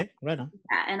 and right on.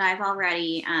 and I've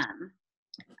already,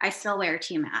 I still wear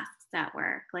 2 masks at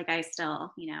work. Like I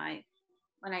still,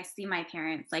 when I see my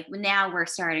parents, like now we're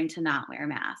starting to not wear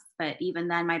masks, but even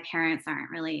then my parents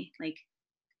aren't really like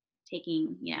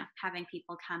taking, having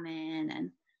people come in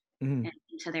and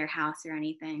into their house or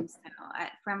anything. So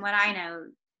from what I know,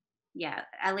 yeah,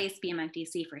 at least BMF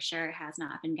DC for sure has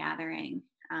not been gathering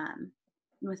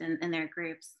in their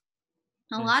groups.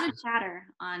 A lot of chatter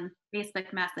on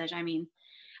Facebook message. I mean,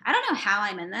 I don't know how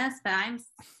I'm in this, but I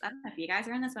don't know if you guys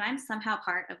are in this, but I'm somehow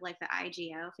part of like the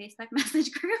IGO Facebook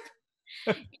message group.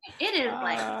 It is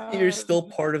like You're still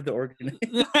part of the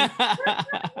organization.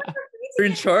 You're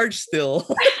in charge still.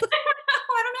 I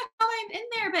don't know how I'm in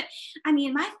there, but I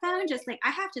mean, my phone just like,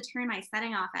 I have to turn my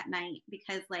setting off at night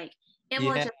because like it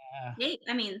will just.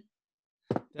 I mean,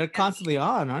 they're constantly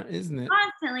on, isn't it?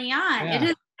 Constantly on. Yeah. It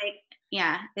is like,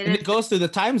 yeah, it goes through the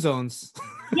time zones.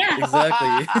 Yeah,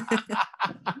 exactly.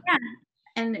 Yeah,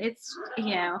 and it's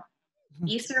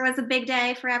Easter was a big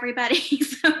day for everybody,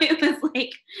 so it was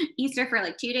like Easter for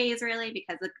like 2 days really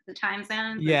because of the time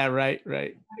zones. Yeah, right.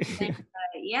 But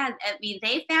yeah, I mean,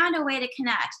 they found a way to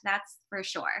connect. That's for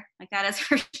sure. Like that is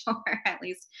for sure, at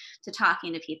least to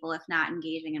talking to people, if not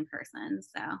engaging in person.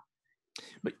 So,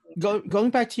 but going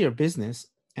back to your business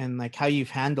and like how have you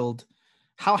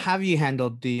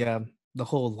handled the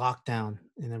whole lockdown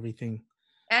and everything?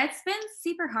 It's been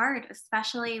super hard,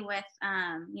 especially with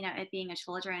it being a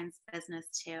children's business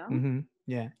too.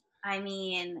 Yeah. I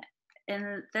mean,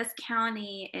 in this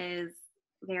county is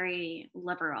very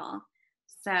liberal.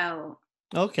 So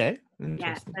Okay. Yeah,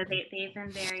 Interesting. so they've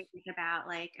been very big about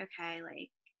like, okay, like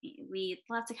we'd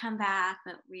love to come back,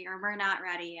 but we're not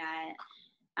ready yet.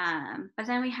 But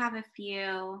then we have a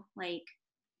few like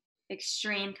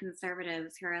extreme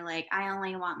conservatives who are like, I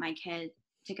only want my kid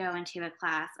to go into a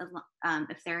class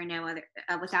if there are no other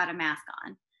without a mask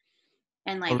on.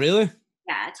 And Oh, like, really?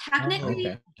 yeah, Oh,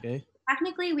 okay. Okay.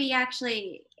 technically we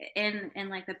actually in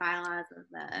like the bylaws of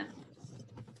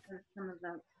some of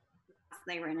the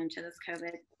they ran into this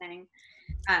COVID thing.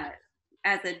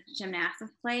 As a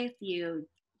gymnastics place,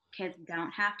 kids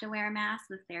don't have to wear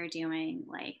masks if they're doing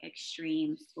like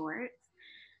extreme sports.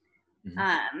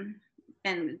 Mhm.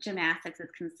 And gymnastics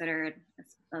is considered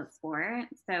a sport,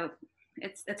 so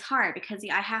it's hard because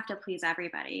I have to please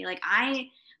everybody. Like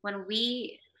when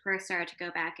we first started to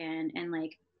go back in, and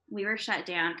like we were shut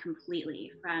down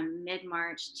completely from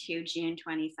mid-March to June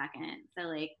 22nd. So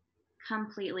like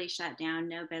completely shut down,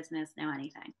 no business, no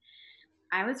anything.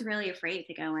 I was really afraid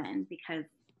to go in because,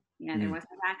 there Mm.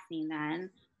 wasn't a vaccine then.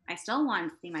 I still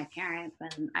wanted to see my parents,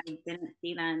 and I didn't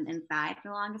see them inside for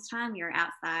the longest time. We were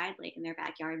outside, like in their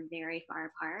backyard, very far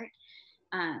apart.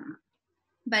 Um,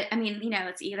 but I mean,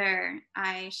 it's either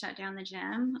I shut down the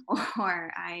gym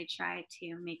or I tried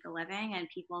to make a living, and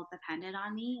people depended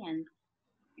on me, and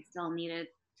I still needed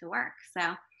to work.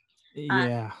 So,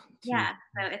 Yeah. yeah,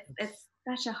 so it's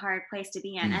such a hard place to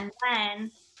be in. Mm. And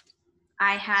then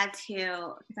I had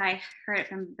to, because I heard it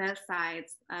from both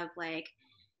sides of like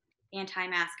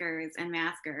anti-maskers and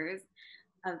maskers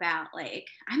about like,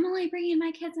 I'm only bringing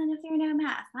my kids in if there are no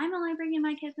masks. I'm only bringing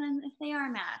my kids in if they are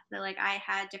masked. So like I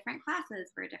had different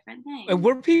classes for different things.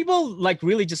 Were people like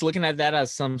really just looking at that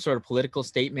as some sort of political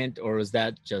statement, or is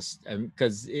that just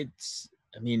because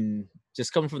I mean,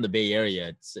 just coming from the Bay Area,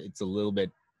 it's a little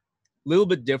bit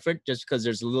different, just because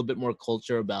there's a little bit more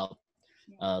culture about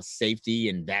safety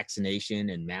and vaccination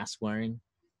and mask wearing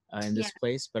in Yeah. this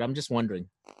place. But I'm just wondering,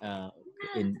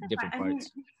 in different I mean,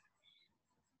 parts.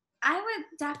 I would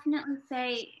definitely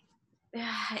say,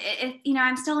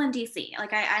 I'm still in DC.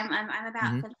 Like I'm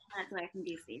about 15 minutes away from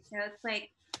DC. So it's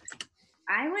like,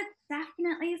 I would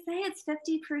definitely say it's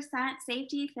 50%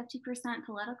 safety, 50%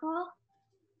 political.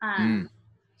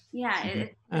 Yeah,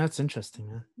 That's interesting,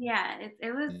 man. yeah, Yeah.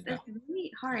 it's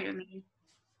really hard. I mean,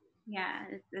 yeah,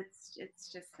 it's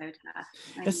just so tough.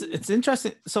 It's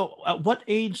interesting. So, at what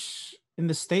age in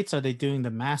the States are they doing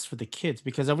the mask for the kids?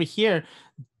 Because over here,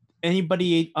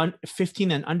 anybody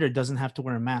 15 and under doesn't have to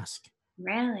wear a mask.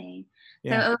 Really?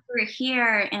 Yeah. So over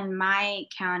here in my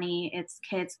county, it's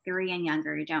kids 3 and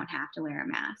younger who don't have to wear a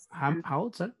mask. How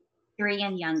old is that? 3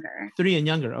 and younger. 3 and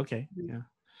younger. Okay. Yeah.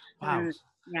 Wow.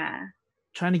 Yeah.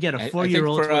 Trying to get a I think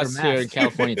 4-year-old for to wear a us here in mask.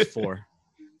 California, it's 4.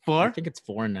 4? I think it's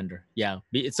 4 and under. Yeah.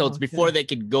 So it's Okay. before they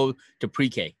could go to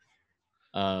pre-K,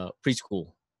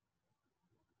 preschool.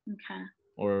 Okay.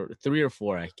 Or 3 or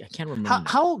 4. I can't remember.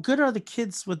 How good are the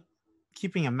kids with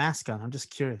keeping a mask on? I'm just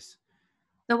curious.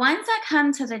 The ones that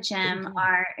come to the gym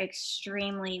are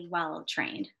extremely well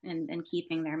trained in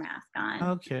keeping their mask on.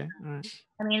 Okay. All right.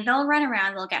 I mean, they'll run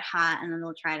around, they'll get hot, and then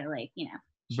they'll try to like,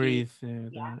 breathe.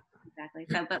 Yeah, exactly.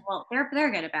 So, but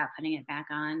they're good about putting it back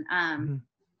on.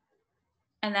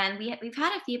 And then we've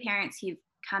had a few parents who've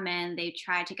come in, they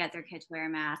try to get their kid to wear a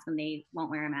mask, and they won't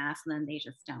wear a mask, and then they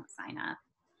just don't sign up,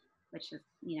 which is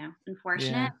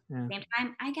unfortunate. Yeah. At the same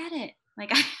time, I get it.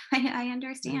 Like I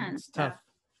understand. It's tough.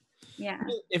 Yeah.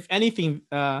 If anything,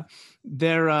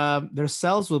 their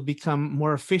cells will become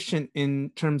more efficient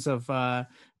in terms of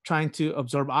trying to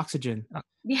absorb oxygen.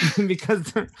 Yeah.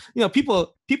 Because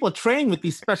people train with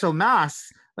these special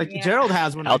masks. Like Gerald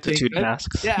has one. Altitude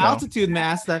masks. Yeah, altitude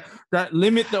masks that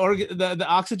limit the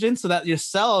oxygen so that your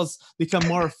cells become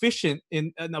more efficient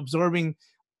in absorbing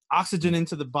oxygen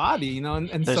into the body. And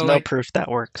there's so no proof that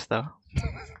works though.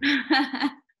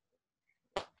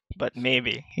 But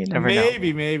maybe you never know.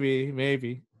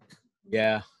 Maybe.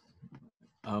 Yeah.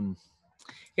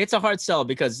 It's a hard sell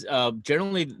because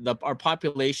generally our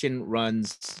population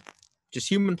runs, just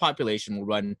human population will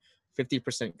run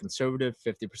 50% conservative,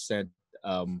 50%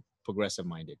 progressive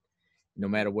minded, no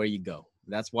matter where you go.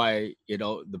 That's why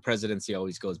the presidency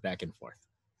always goes back and forth.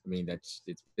 I mean, it's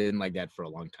been like that for a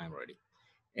long time already.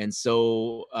 And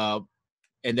so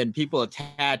and then people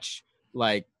attach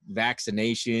like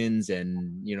vaccinations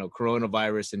and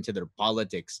coronavirus into their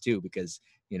politics too, because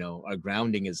our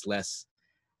grounding is less.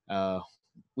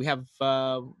 We have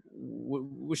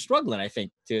we're struggling, I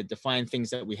think, to define things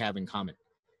that we have in common.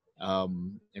 I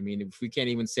mean, if we can't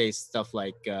even say stuff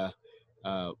like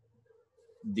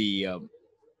the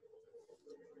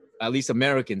at least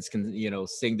Americans can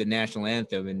sing the national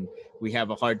anthem, and we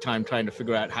have a hard time trying to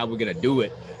figure out how we're gonna do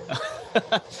it.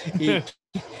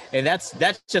 and that's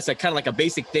just a kind of like a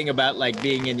basic thing about like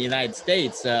being in the United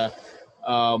States. I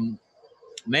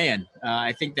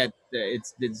think that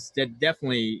it's that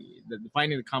definitely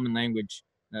finding the common language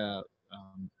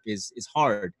is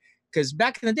hard, because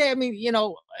back in the day, I mean,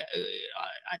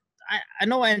 I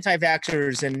know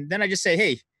anti-vaxxers, and then I just say,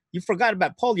 hey, you forgot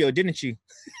about polio, didn't you?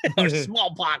 Or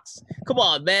smallpox. Come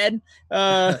on, man.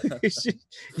 Do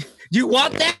you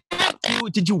want that?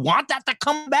 Did you want that to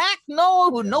come back? No,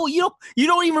 you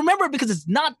don't even remember it because it's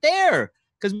not there.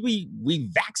 Because we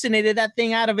vaccinated that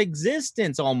thing out of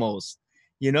existence almost,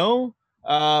 So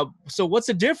what's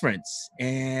the difference?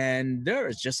 And there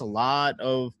is just a lot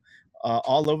of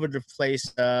all over the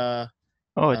place.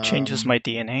 It changes my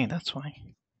DNA. That's why.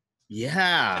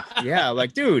 Yeah.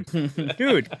 Like, dude.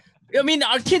 I mean,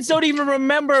 our kids don't even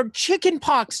remember chicken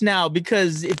pox now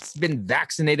because it's been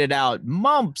vaccinated out.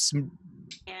 Mumps,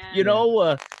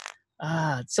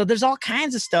 so there's all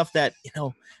kinds of stuff that,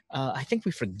 I think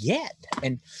we forget.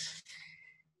 And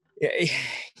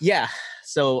yeah.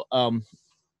 So, but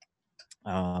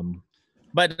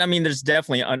I mean, there's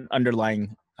definitely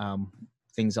underlying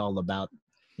things all about,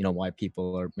 why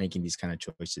people are making these kind of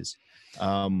choices.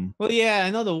 Well, yeah, I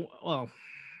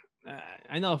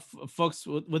know folks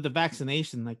with the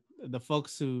vaccination, like the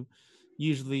folks who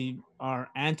usually are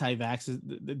anti-vax,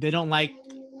 they don't like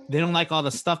all the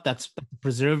stuff that's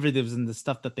preservatives and the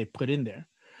stuff that they put in there.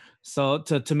 So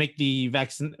to make the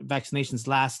vaccinations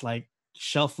last, like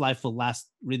shelf life will last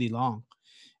really long,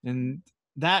 and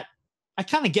that I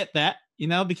kind of get that,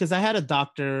 because I had a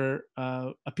doctor,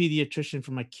 a pediatrician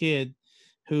for my kid,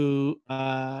 who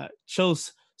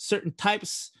chose certain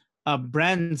types of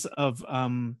brands of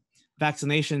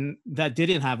vaccination that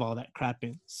didn't have all that crap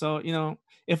in. So,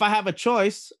 if I have a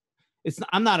choice,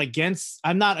 I'm not an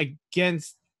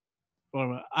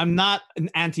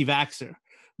anti-vaxxer,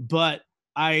 but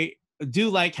I do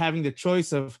like having the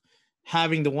choice of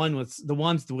having the ones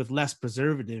with less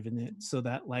preservative in it, so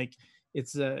that like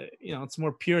it's it's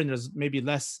more pure and there's maybe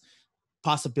less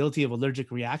possibility of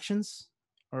allergic reactions,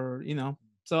 or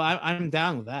so I'm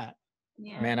down with that.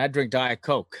 Yeah. Man, I drink Diet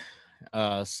Coke.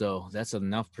 So that's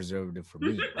enough preservative for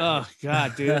me. Oh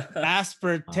God, dude,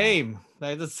 aspartame.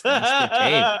 Like that's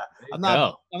Aspartame. I'm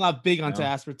not big onto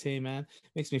aspartame, man.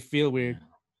 Makes me feel weird. Yeah.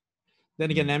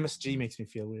 Then again, MSG makes me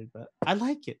feel weird, but I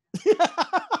like it.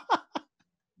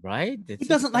 Right? Who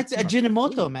doesn't like the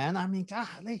Ajinomoto, man? I mean,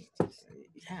 golly.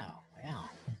 Yeah.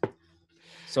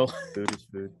 So Food is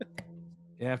food.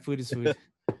 Yeah, food is food.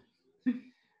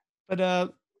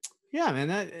 But yeah,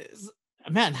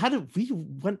 man, how did we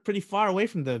went pretty far away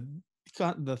from the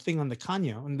thing on the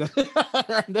Kanyo and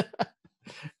the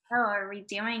Oh, are we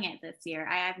doing it this year?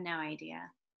 I have no idea.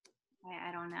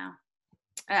 I don't know.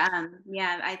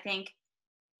 Yeah, I think,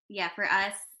 for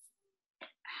us,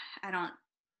 I don't,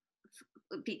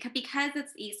 because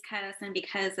it's East Coast and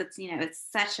because it's, it's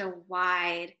such a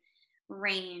wide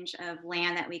range of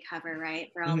land that we cover,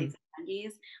 right? For all these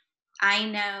attendees. I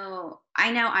know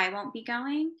I won't be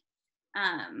going.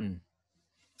 Granted,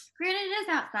 it is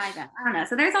outside that. I don't know.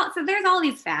 So there's all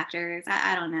these factors.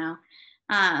 I don't know.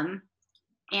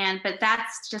 But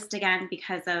that's just, again,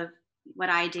 because of what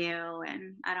I do,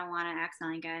 and I don't want to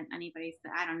accidentally get anybody's.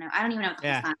 I don't know. I don't even know what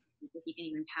the whole if you can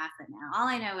even pass it now. All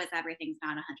I know is everything's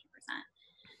not 100%.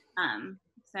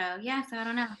 So I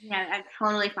don't know. Yeah, I'm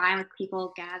totally fine with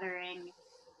people gathering.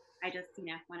 I just,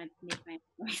 want to make my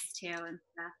voice too and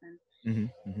stuff.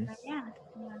 But yeah.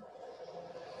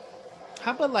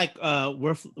 How about like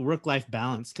work-life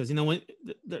balance? Because when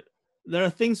there are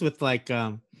things with like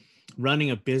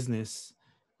running a business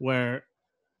where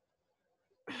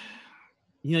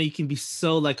you can be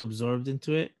so like absorbed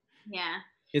into it. Yeah.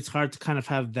 It's hard to kind of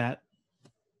have that,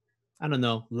 I don't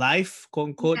know, life, quote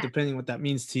unquote, depending what that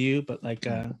means to you. But like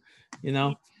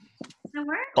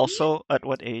Also, at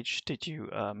what age did you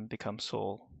become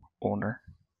sole owner?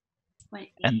 What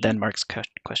age? And then Mark's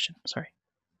question. Sorry.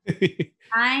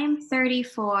 I'm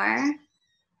 34,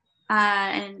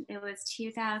 and it was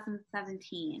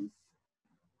 2017.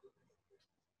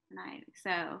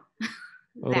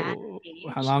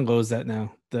 How long ago was that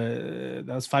now? That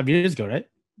was 5 years ago, right?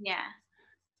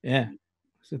 Yeah.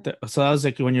 So that was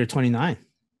like when you were 29.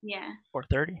 Yeah. Or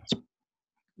 30.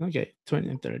 Okay, 20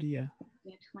 and 30, yeah.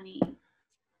 Yeah, 20.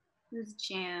 It was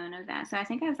June of that, so I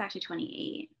think I was actually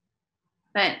 28.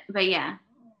 But yeah,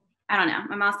 I don't know.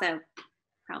 I'm also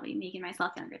probably making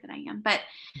myself younger than I am, but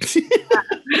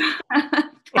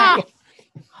follow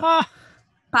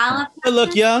up. I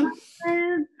look young.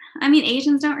 I mean,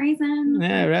 Asians don't raisin.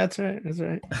 Yeah, that's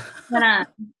right. But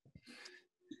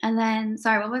and then,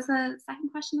 sorry, what was the second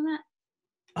question of that?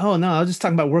 Oh no, I was just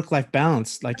talking about work-life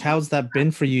balance. Like, how's that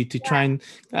been for you to try and,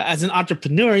 as an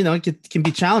entrepreneur, it can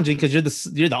be challenging because you're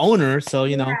the owner. So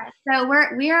So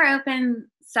we are open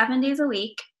 7 days a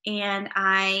week, and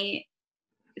I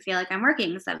feel like I'm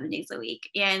working 7 days a week,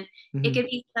 and it could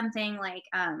be something like,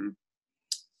 I'm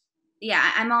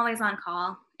always on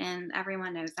call, and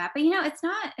everyone knows that. But it's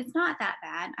not that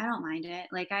bad. I don't mind it.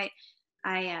 Like I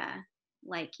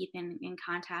like keeping in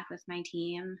contact with my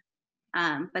team.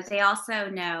 But they also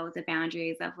know the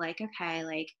boundaries of like, okay,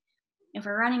 like if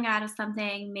we're running out of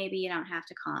something, maybe you don't have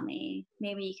to call me.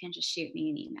 Maybe you can just shoot me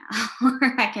an email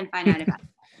or I can find out about it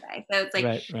today. So it's like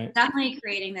right. definitely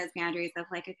creating those boundaries of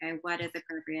like, okay, what is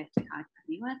appropriate to contact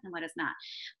me with and what is not.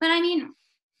 But I mean,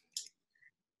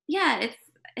 yeah, it's,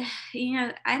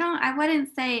 I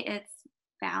wouldn't say it's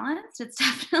balanced. It's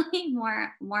definitely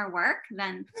more work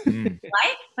than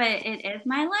life, but it is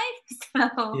my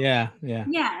life. So Yeah.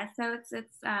 so it's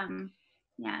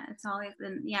always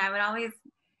been, I would always,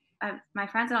 my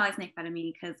friends would always make fun of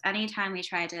me because anytime we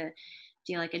tried to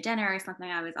do like a dinner or something,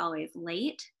 I was always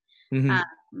late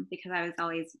because I was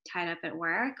always tied up at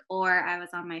work, or I was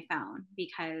on my phone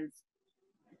because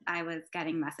I was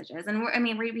getting messages. And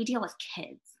we deal with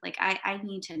kids. Like I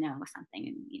need to know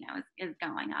something, is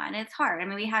going on. It's hard. I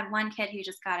mean, we had one kid who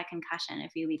just got a concussion a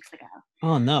few weeks ago.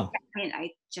 Oh no.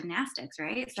 Gymnastics,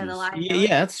 right? So Jeez. the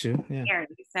Yeah, that's true. Yeah. scary.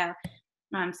 So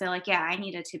I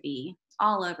needed to be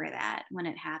all over that when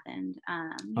it happened.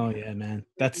 Oh yeah, man,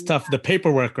 that's tough. The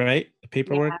paperwork, right? The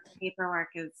paperwork. The paperwork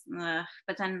is,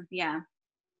 but then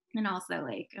and also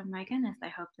like, oh my goodness, I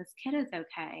hope this kid is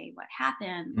okay. What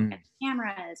happened? Look at the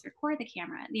cameras, record the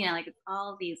camera. Like it's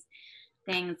all these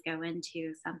things go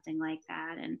into something like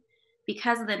that, and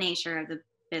because of the nature of the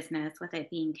business, with it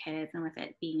being kids and with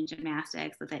it being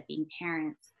gymnastics, with it being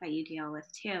parents that you deal with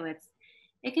too,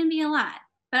 it can be a lot.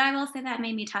 But I will say that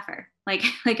made me tougher. Like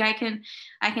I can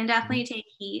definitely take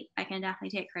heat. I can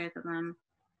definitely take criticism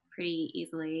pretty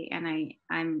easily, and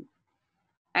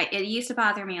it used to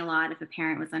bother me a lot if a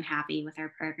parent was unhappy with our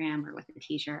program or with the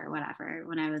teacher or whatever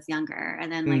when I was younger. And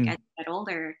then as I get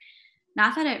older,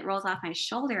 not that it rolls off my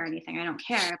shoulder or anything, I don't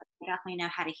care, but I definitely know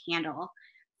how to handle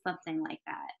something like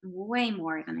that way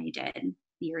more than I did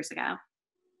years ago.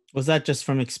 Was that just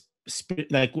from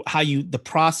like the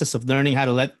process of learning how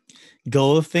to let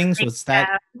go of things? Was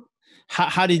that,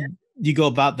 how did you go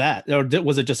about that? Or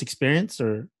was it just experience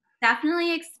or?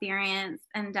 Definitely experience,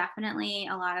 and definitely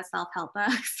a lot of self-help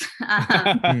books.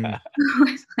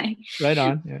 Right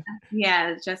on.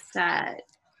 Yeah. Just,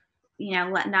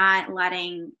 not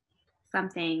letting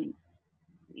something,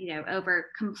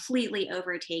 completely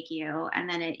overtake you. And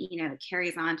then it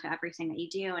carries on to everything that you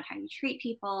do and how you treat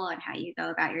people and how you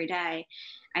go about your day.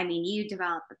 I mean, you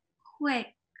develop a quick,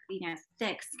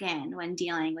 thick skin when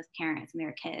dealing with parents and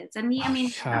their kids. And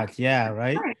God, yeah,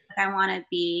 right. I want to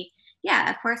be,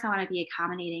 of course I want to be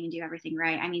accommodating and do everything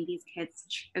right. I mean, these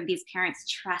parents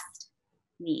trust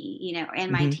me,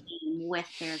 and my team with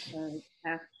their kids.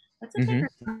 So that's a big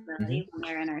responsibility when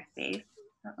they're in our space.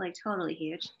 Like totally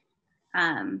huge.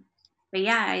 But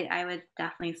I would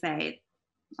definitely say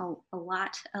a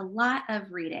lot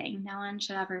of reading. No one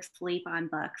should ever sleep on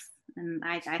books, and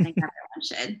I think everyone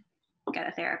should get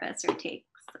a therapist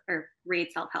or read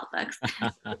self-help books.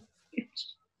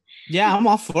 Yeah, I'm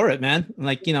all for it, man.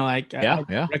 Like,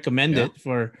 I recommend it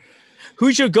for.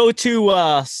 Who's your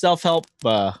go-to self-help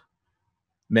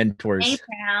mentors? Brene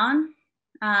Brown.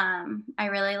 I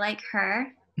really like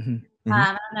her. I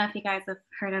don't know if you guys have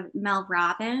heard of Mel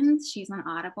Robbins. She's on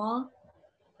Audible.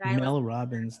 Mel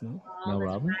Robbins, no? Mel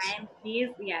Robbins?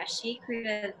 She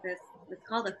created this, it's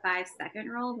called the 5-second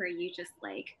rule, where you just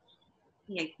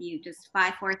you just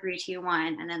 5, 4, 3, 2,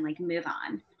 1, and then move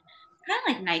on. Kind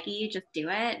of like Nike, you just do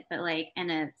it, but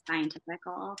in a scientific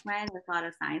way. There's a lot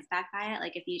of science backed by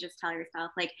it. If you just tell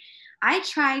yourself, I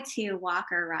try to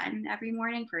walk or run every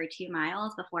morning for 2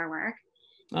 miles before work.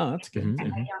 Oh, that's good. I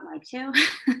don't like to.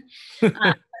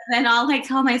 Then I'll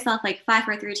tell myself 5,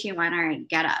 4, 3, 2, 1. All right,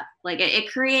 get up.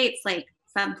 It creates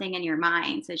something in your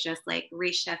mind to just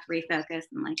reshift, refocus,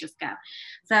 and just go.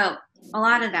 So a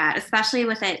lot of that, especially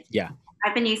with it. Yeah,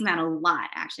 I've been using that a lot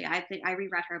actually. I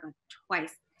reread her book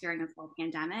twice during this whole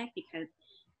pandemic, because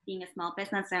being a small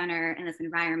business owner in this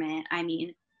environment,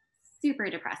 super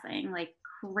depressing,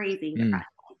 crazy depressing.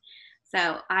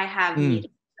 So I have needed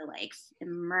to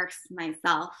immerse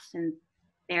myself in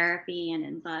therapy and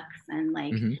in books and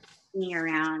being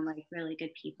around really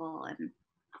good people. And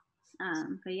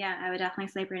but I would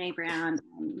definitely say Brene Brown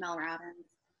and Mel Robbins.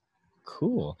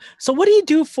 Cool. So what do you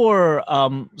do for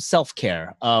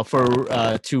self-care,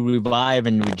 to revive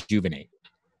and rejuvenate?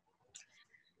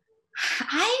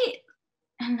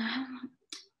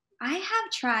 I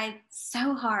have tried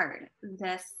so hard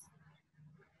this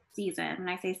season. When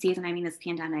I say season, I mean this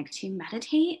pandemic, to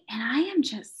meditate, and I am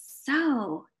just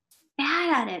so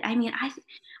bad at it. I mean,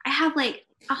 I have like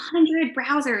 100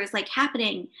 browsers like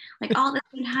happening like all at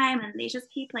the same time, and they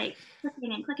just keep like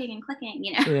clicking and clicking and clicking,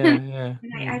 you know. Yeah.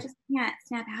 And I just can't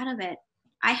snap out of it.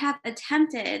 I have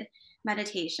attempted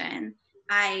meditation.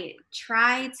 I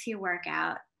try to work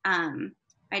out.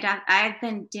 I've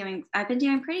been doing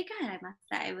pretty good, I must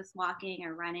say. I was walking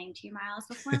or running 2 miles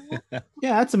before. Yeah,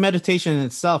 that's a meditation in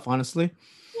itself, honestly.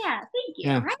 Yeah, thank you.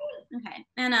 Yeah. Right? Okay.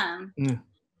 And Yeah.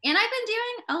 and I've been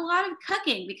doing a lot of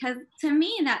cooking, because to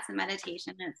me that's a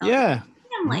meditation in itself. Yeah.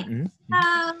 I'm like,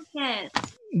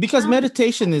 focused. Because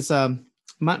meditation is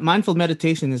mindful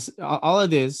meditation is all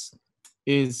it is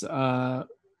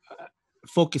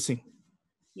focusing.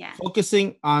 Yeah.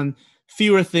 Focusing on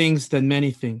fewer things than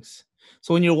many things.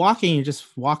 So when you're walking, you're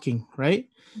just walking, right?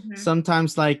 Mhm.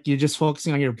 Sometimes like you're just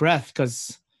focusing on your breath,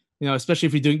 because especially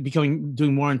if you're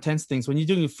doing more intense things. When you're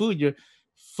doing food, you're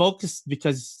focused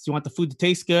because you want the food to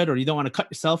taste good, or you don't want to cut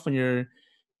yourself when you're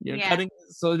cutting.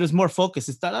 So there's more focus.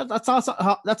 That's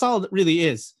all it really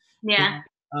is. Yeah.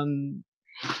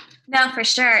 No, for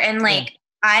sure. And like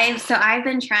I've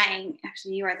been trying,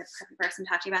 actually you are the perfect person to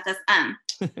talk to you about this.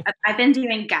 I've been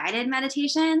doing guided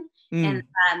meditation, and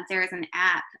there's an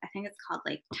app, I think it's called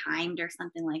like Timed or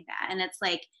something like that. And it's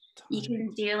like you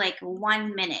can do like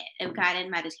 1 minute of guided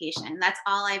meditation. That's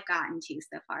all I've gotten to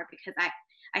so far, because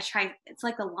I tried, it's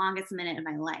like the longest minute of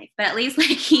my life, but at least like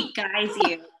he guides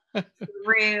you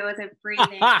through the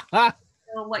breathing,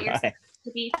 so what you're supposed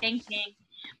to be thinking.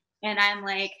 And I'm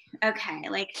like, okay,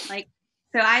 like,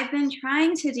 so I've been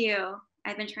trying to do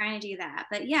that.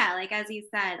 But yeah, like, as you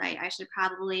said, I should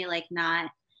probably like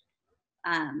not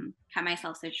cut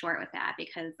myself so short with that,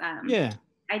 because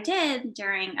I did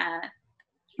during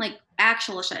like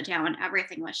actual shutdown, when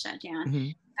everything was shut down. Mm-hmm.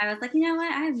 I was like, you know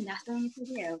what? I have nothing to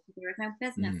do, because there was no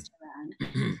business to run.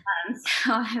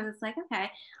 So I was like, okay,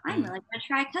 I'm really gonna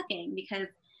try cooking, because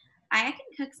I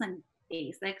can cook some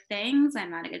basic things.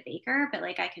 I'm not a good baker, but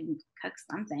like I can cook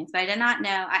some things. But I did not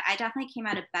know. I definitely came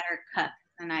out a better cook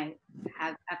than I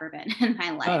have ever been in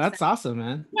my life. Oh, that's awesome,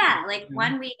 man. Yeah, like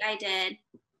 1 week I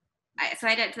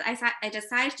decided to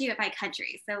do it by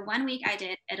country. So 1 week I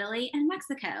did Italy and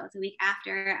Mexico. The week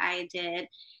after I did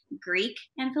Greek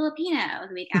and Filipino.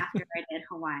 The week after I did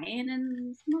Hawaiian,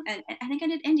 and I think I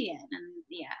did Indian, and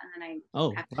then I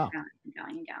kept going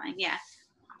and going. Yeah.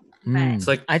 But It's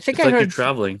like I think it's I like heard you're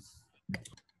traveling.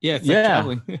 Yeah, it's like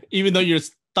traveling, even though you're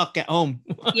stuck at home.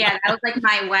 yeah, that was like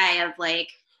my way of like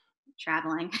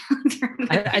traveling.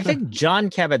 I think John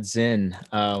Kabat-Zinn,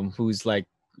 who's like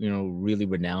really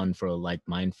renowned for like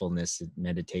mindfulness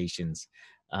meditations.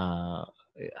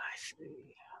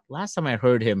 Last time I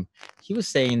heard him, he was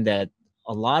saying that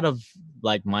a lot of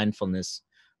like mindfulness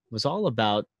was all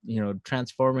about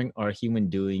transforming our human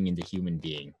doing into human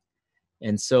being,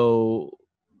 and so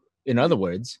in other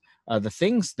words, the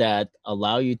things that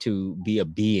allow you to be a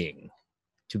being,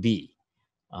 to be,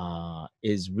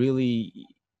 is really,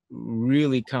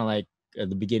 really kind of like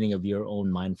the beginning of your own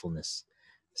mindfulness.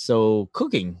 So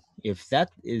cooking, if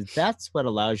that's what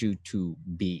allows you to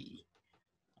be,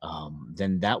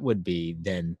 then that would be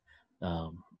the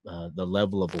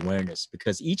level of awareness,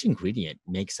 because each ingredient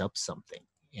makes up something.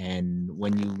 And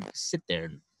when you sit there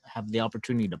and have the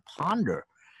opportunity to ponder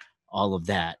all of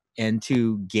that and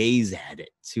to gaze at it,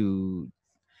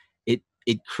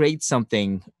 it creates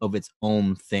something of its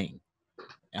own thing.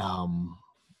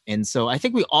 And so I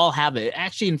think we all have it.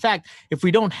 Actually, in fact, if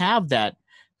we don't have that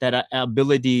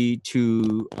ability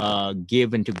to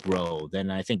give and to grow,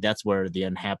 then I think that's where the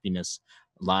unhappiness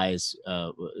lies,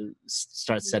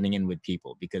 starts setting in with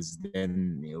people, because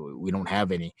then we don't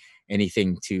have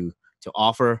anything to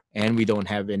offer, and we don't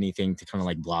have anything to kind of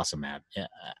like blossom out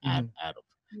of.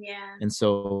 Yeah. And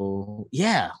so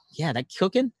yeah, that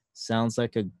cooking sounds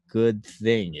like a good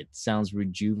thing. It sounds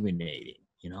rejuvenating,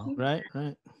 Right.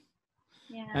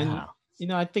 Yeah.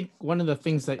 And I think one of the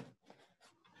things that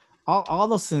all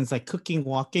those things like cooking,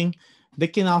 walking, they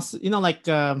can also, like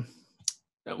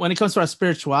when it comes to our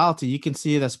spirituality, you can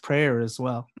see it as prayer as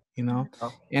well,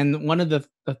 And one of the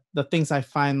things I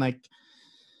find like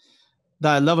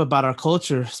that I love about our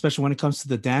culture, especially when it comes to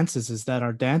the dances, is that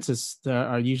our dances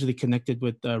are usually connected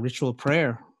with ritual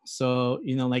prayer. So,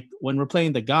 like when we're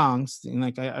playing the gongs,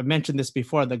 like I mentioned this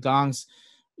before, the gongs,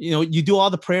 you do all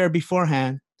the prayer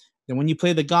beforehand. Then when you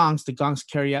play the gongs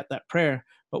carry out that prayer.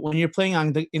 But when you're playing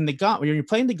when you're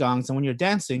playing the gongs and when you're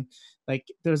dancing, like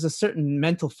there's a certain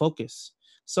mental focus.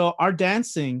 So our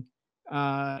dancing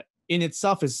in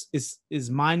itself is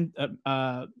mind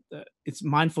it's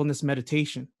mindfulness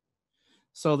meditation.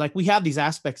 So like we have these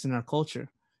aspects in our culture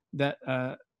that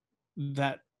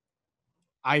that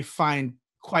I find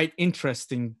quite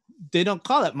interesting. They don't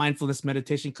call it mindfulness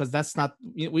meditation because that's not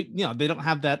they don't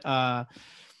have that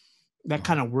that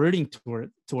kind of wording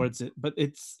towards it, but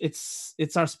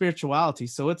it's our spirituality,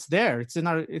 so it's there, it's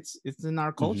in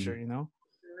our culture, you know.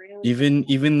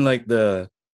 Even like the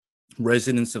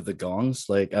resonance of the gongs,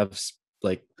 like I've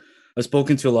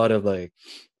spoken to a lot of like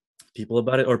people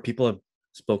about it, or people have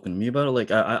spoken to me about it. Like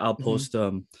I'll post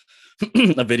a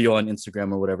video on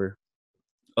Instagram or whatever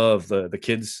of the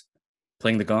kids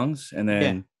playing the gongs, and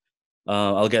then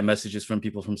I'll get messages from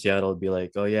people from Seattle be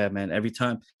like, oh yeah man,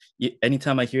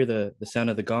 anytime I hear the sound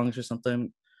of the gongs or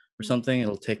something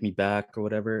it'll take me back or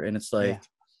whatever. And it's like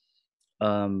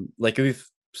like we've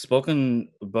spoken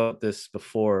about this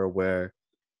before, where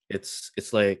it's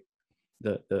like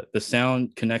the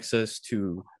sound connects us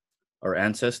to our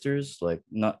ancestors, like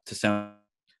not to sound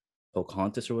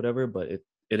Pocahontas or whatever, but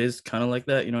it is kind of like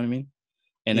that, you know what I mean?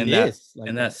 And It in that is like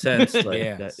in that. that sense, like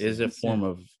Yes, that is a yes. form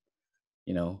of,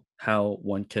 how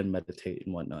one can meditate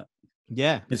and whatnot.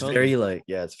 Yeah, It's totally. very like,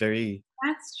 it's very,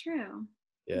 That's true.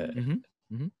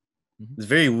 it's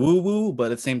very woo woo,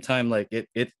 but at the same time, like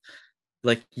it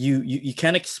like you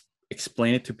can't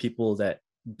explain it to people that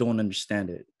don't understand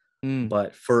it.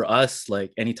 But for us,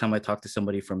 like anytime I talk to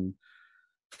somebody from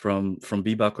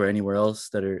Bebop or anywhere else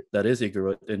that is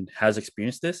Igorot and has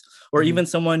experienced this, or even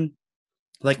someone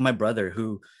like my brother,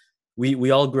 who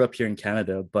we all grew up here in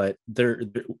Canada, but they're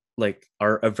like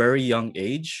a very young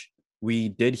age, we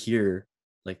did hear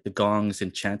like the gongs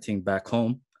and chanting back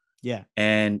home. Yeah.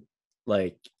 And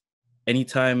like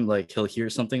anytime like he'll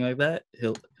hear something like that,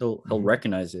 he'll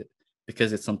recognize it,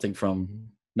 because it's something from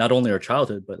not only our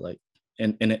childhood, but like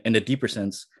in a deeper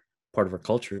sense, part of our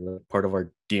culture, like part of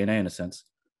our DNA in a sense.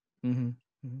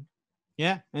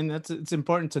 Yeah, and it's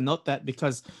important to note that,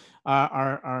 because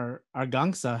our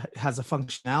gangsa has a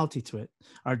functionality to it.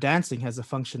 Our dancing has a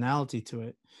functionality to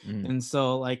it. And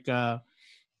so like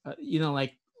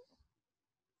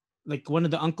like one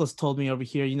of the uncles told me over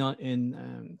here,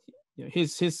 in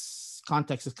his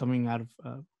context is coming out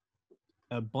of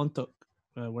Bontok,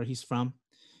 where he's from,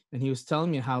 and he was telling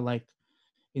me how, like,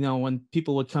 when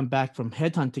people would come back from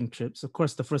headhunting trips, of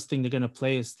course, the first thing they're gonna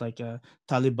play is like a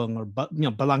talibang or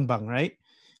balangbang, right?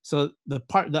 So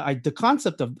the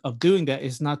concept of doing that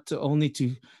is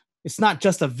it's not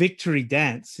just a victory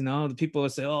dance. The people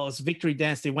would say, "Oh, it's a victory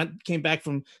dance. They came back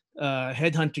from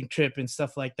headhunting trip and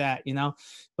stuff like that,"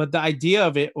 But the idea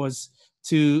of it was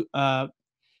to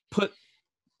put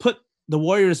the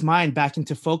warrior's mind back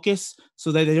into focus,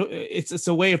 so that it's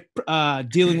a way of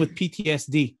dealing with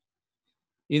PTSD.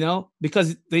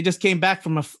 Because they just came back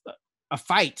from a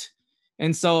fight.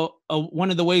 And so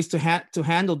one of the ways to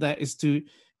handle that is to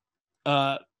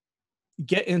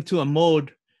get into a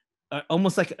mode,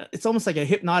 almost like a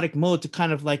hypnotic mode, to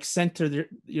kind of like center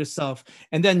yourself.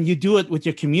 And then you do it with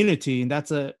your community, and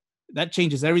that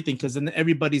changes everything, because then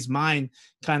everybody's mind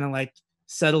kind of like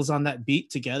settles on that beat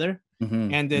together.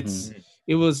 And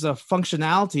it was a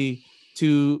functionality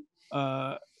to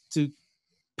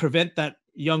prevent that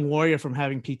young warrior from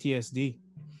having PTSD,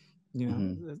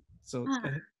 So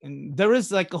and there is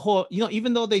like a whole,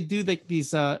 even though they do like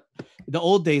these the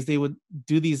old days, they would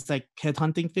do these like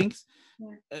headhunting things.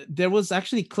 There was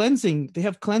actually cleansing. They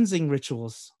have cleansing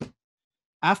rituals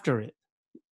after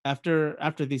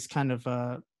these kind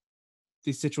of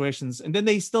these situations. And then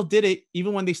they still did it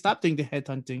even when they stopped doing the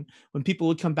headhunting, when people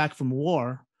would come back from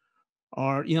war.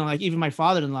 Or like even my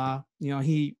father-in-law,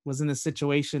 he was in a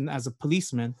situation as a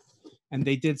policeman, and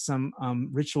they did some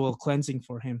ritual cleansing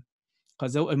for him,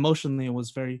 because emotionally it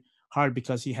was very hard,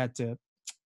 because he had to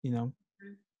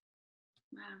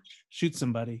shoot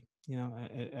somebody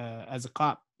as a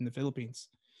cop in the Philippines,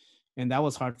 and that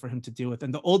was hard for him to deal with.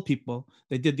 And the old people,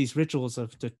 they did these rituals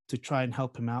to try and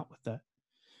help him out with that.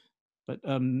 But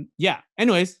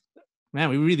anyways, man,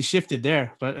 we really shifted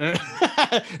there, but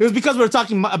it was because we were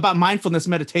talking about mindfulness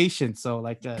meditation. So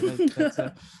like, that's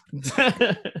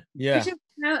yeah. Which is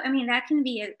that can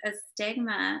be a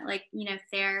stigma, like, any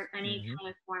kind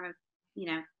of form of,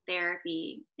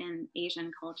 therapy in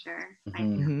Asian culture.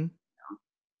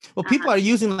 Well, people are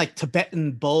using like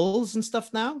Tibetan bowls and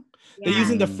stuff now. They're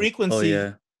using the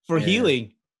frequency for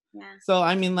healing. Yeah. So,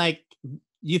 I mean, like,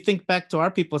 you think back to our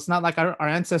people, it's not like our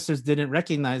ancestors didn't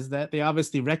recognize that. They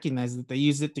obviously recognize that. They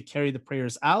use it to carry the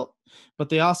prayers out, but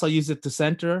they also use it to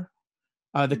center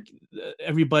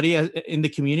everybody in the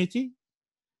community.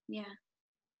 Yeah.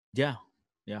 Yeah.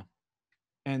 Yeah.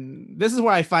 And this is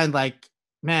where I find, like,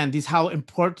 man, how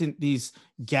important these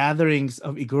gatherings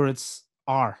of Igorots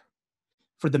are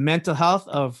for the mental health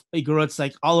of Igorots,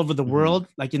 like all over the world,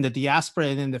 like in the diaspora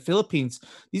and in the Philippines.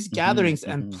 These gatherings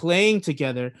and playing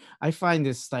together, I find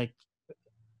this like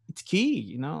it's key.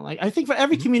 You know, like I think for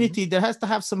every community there has to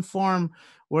have some form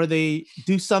where they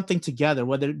do something together,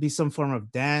 whether it be some form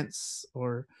of dance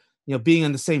or being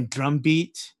on the same drum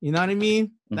beat. You know what I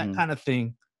mean? That kind of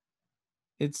thing.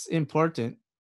 It's important.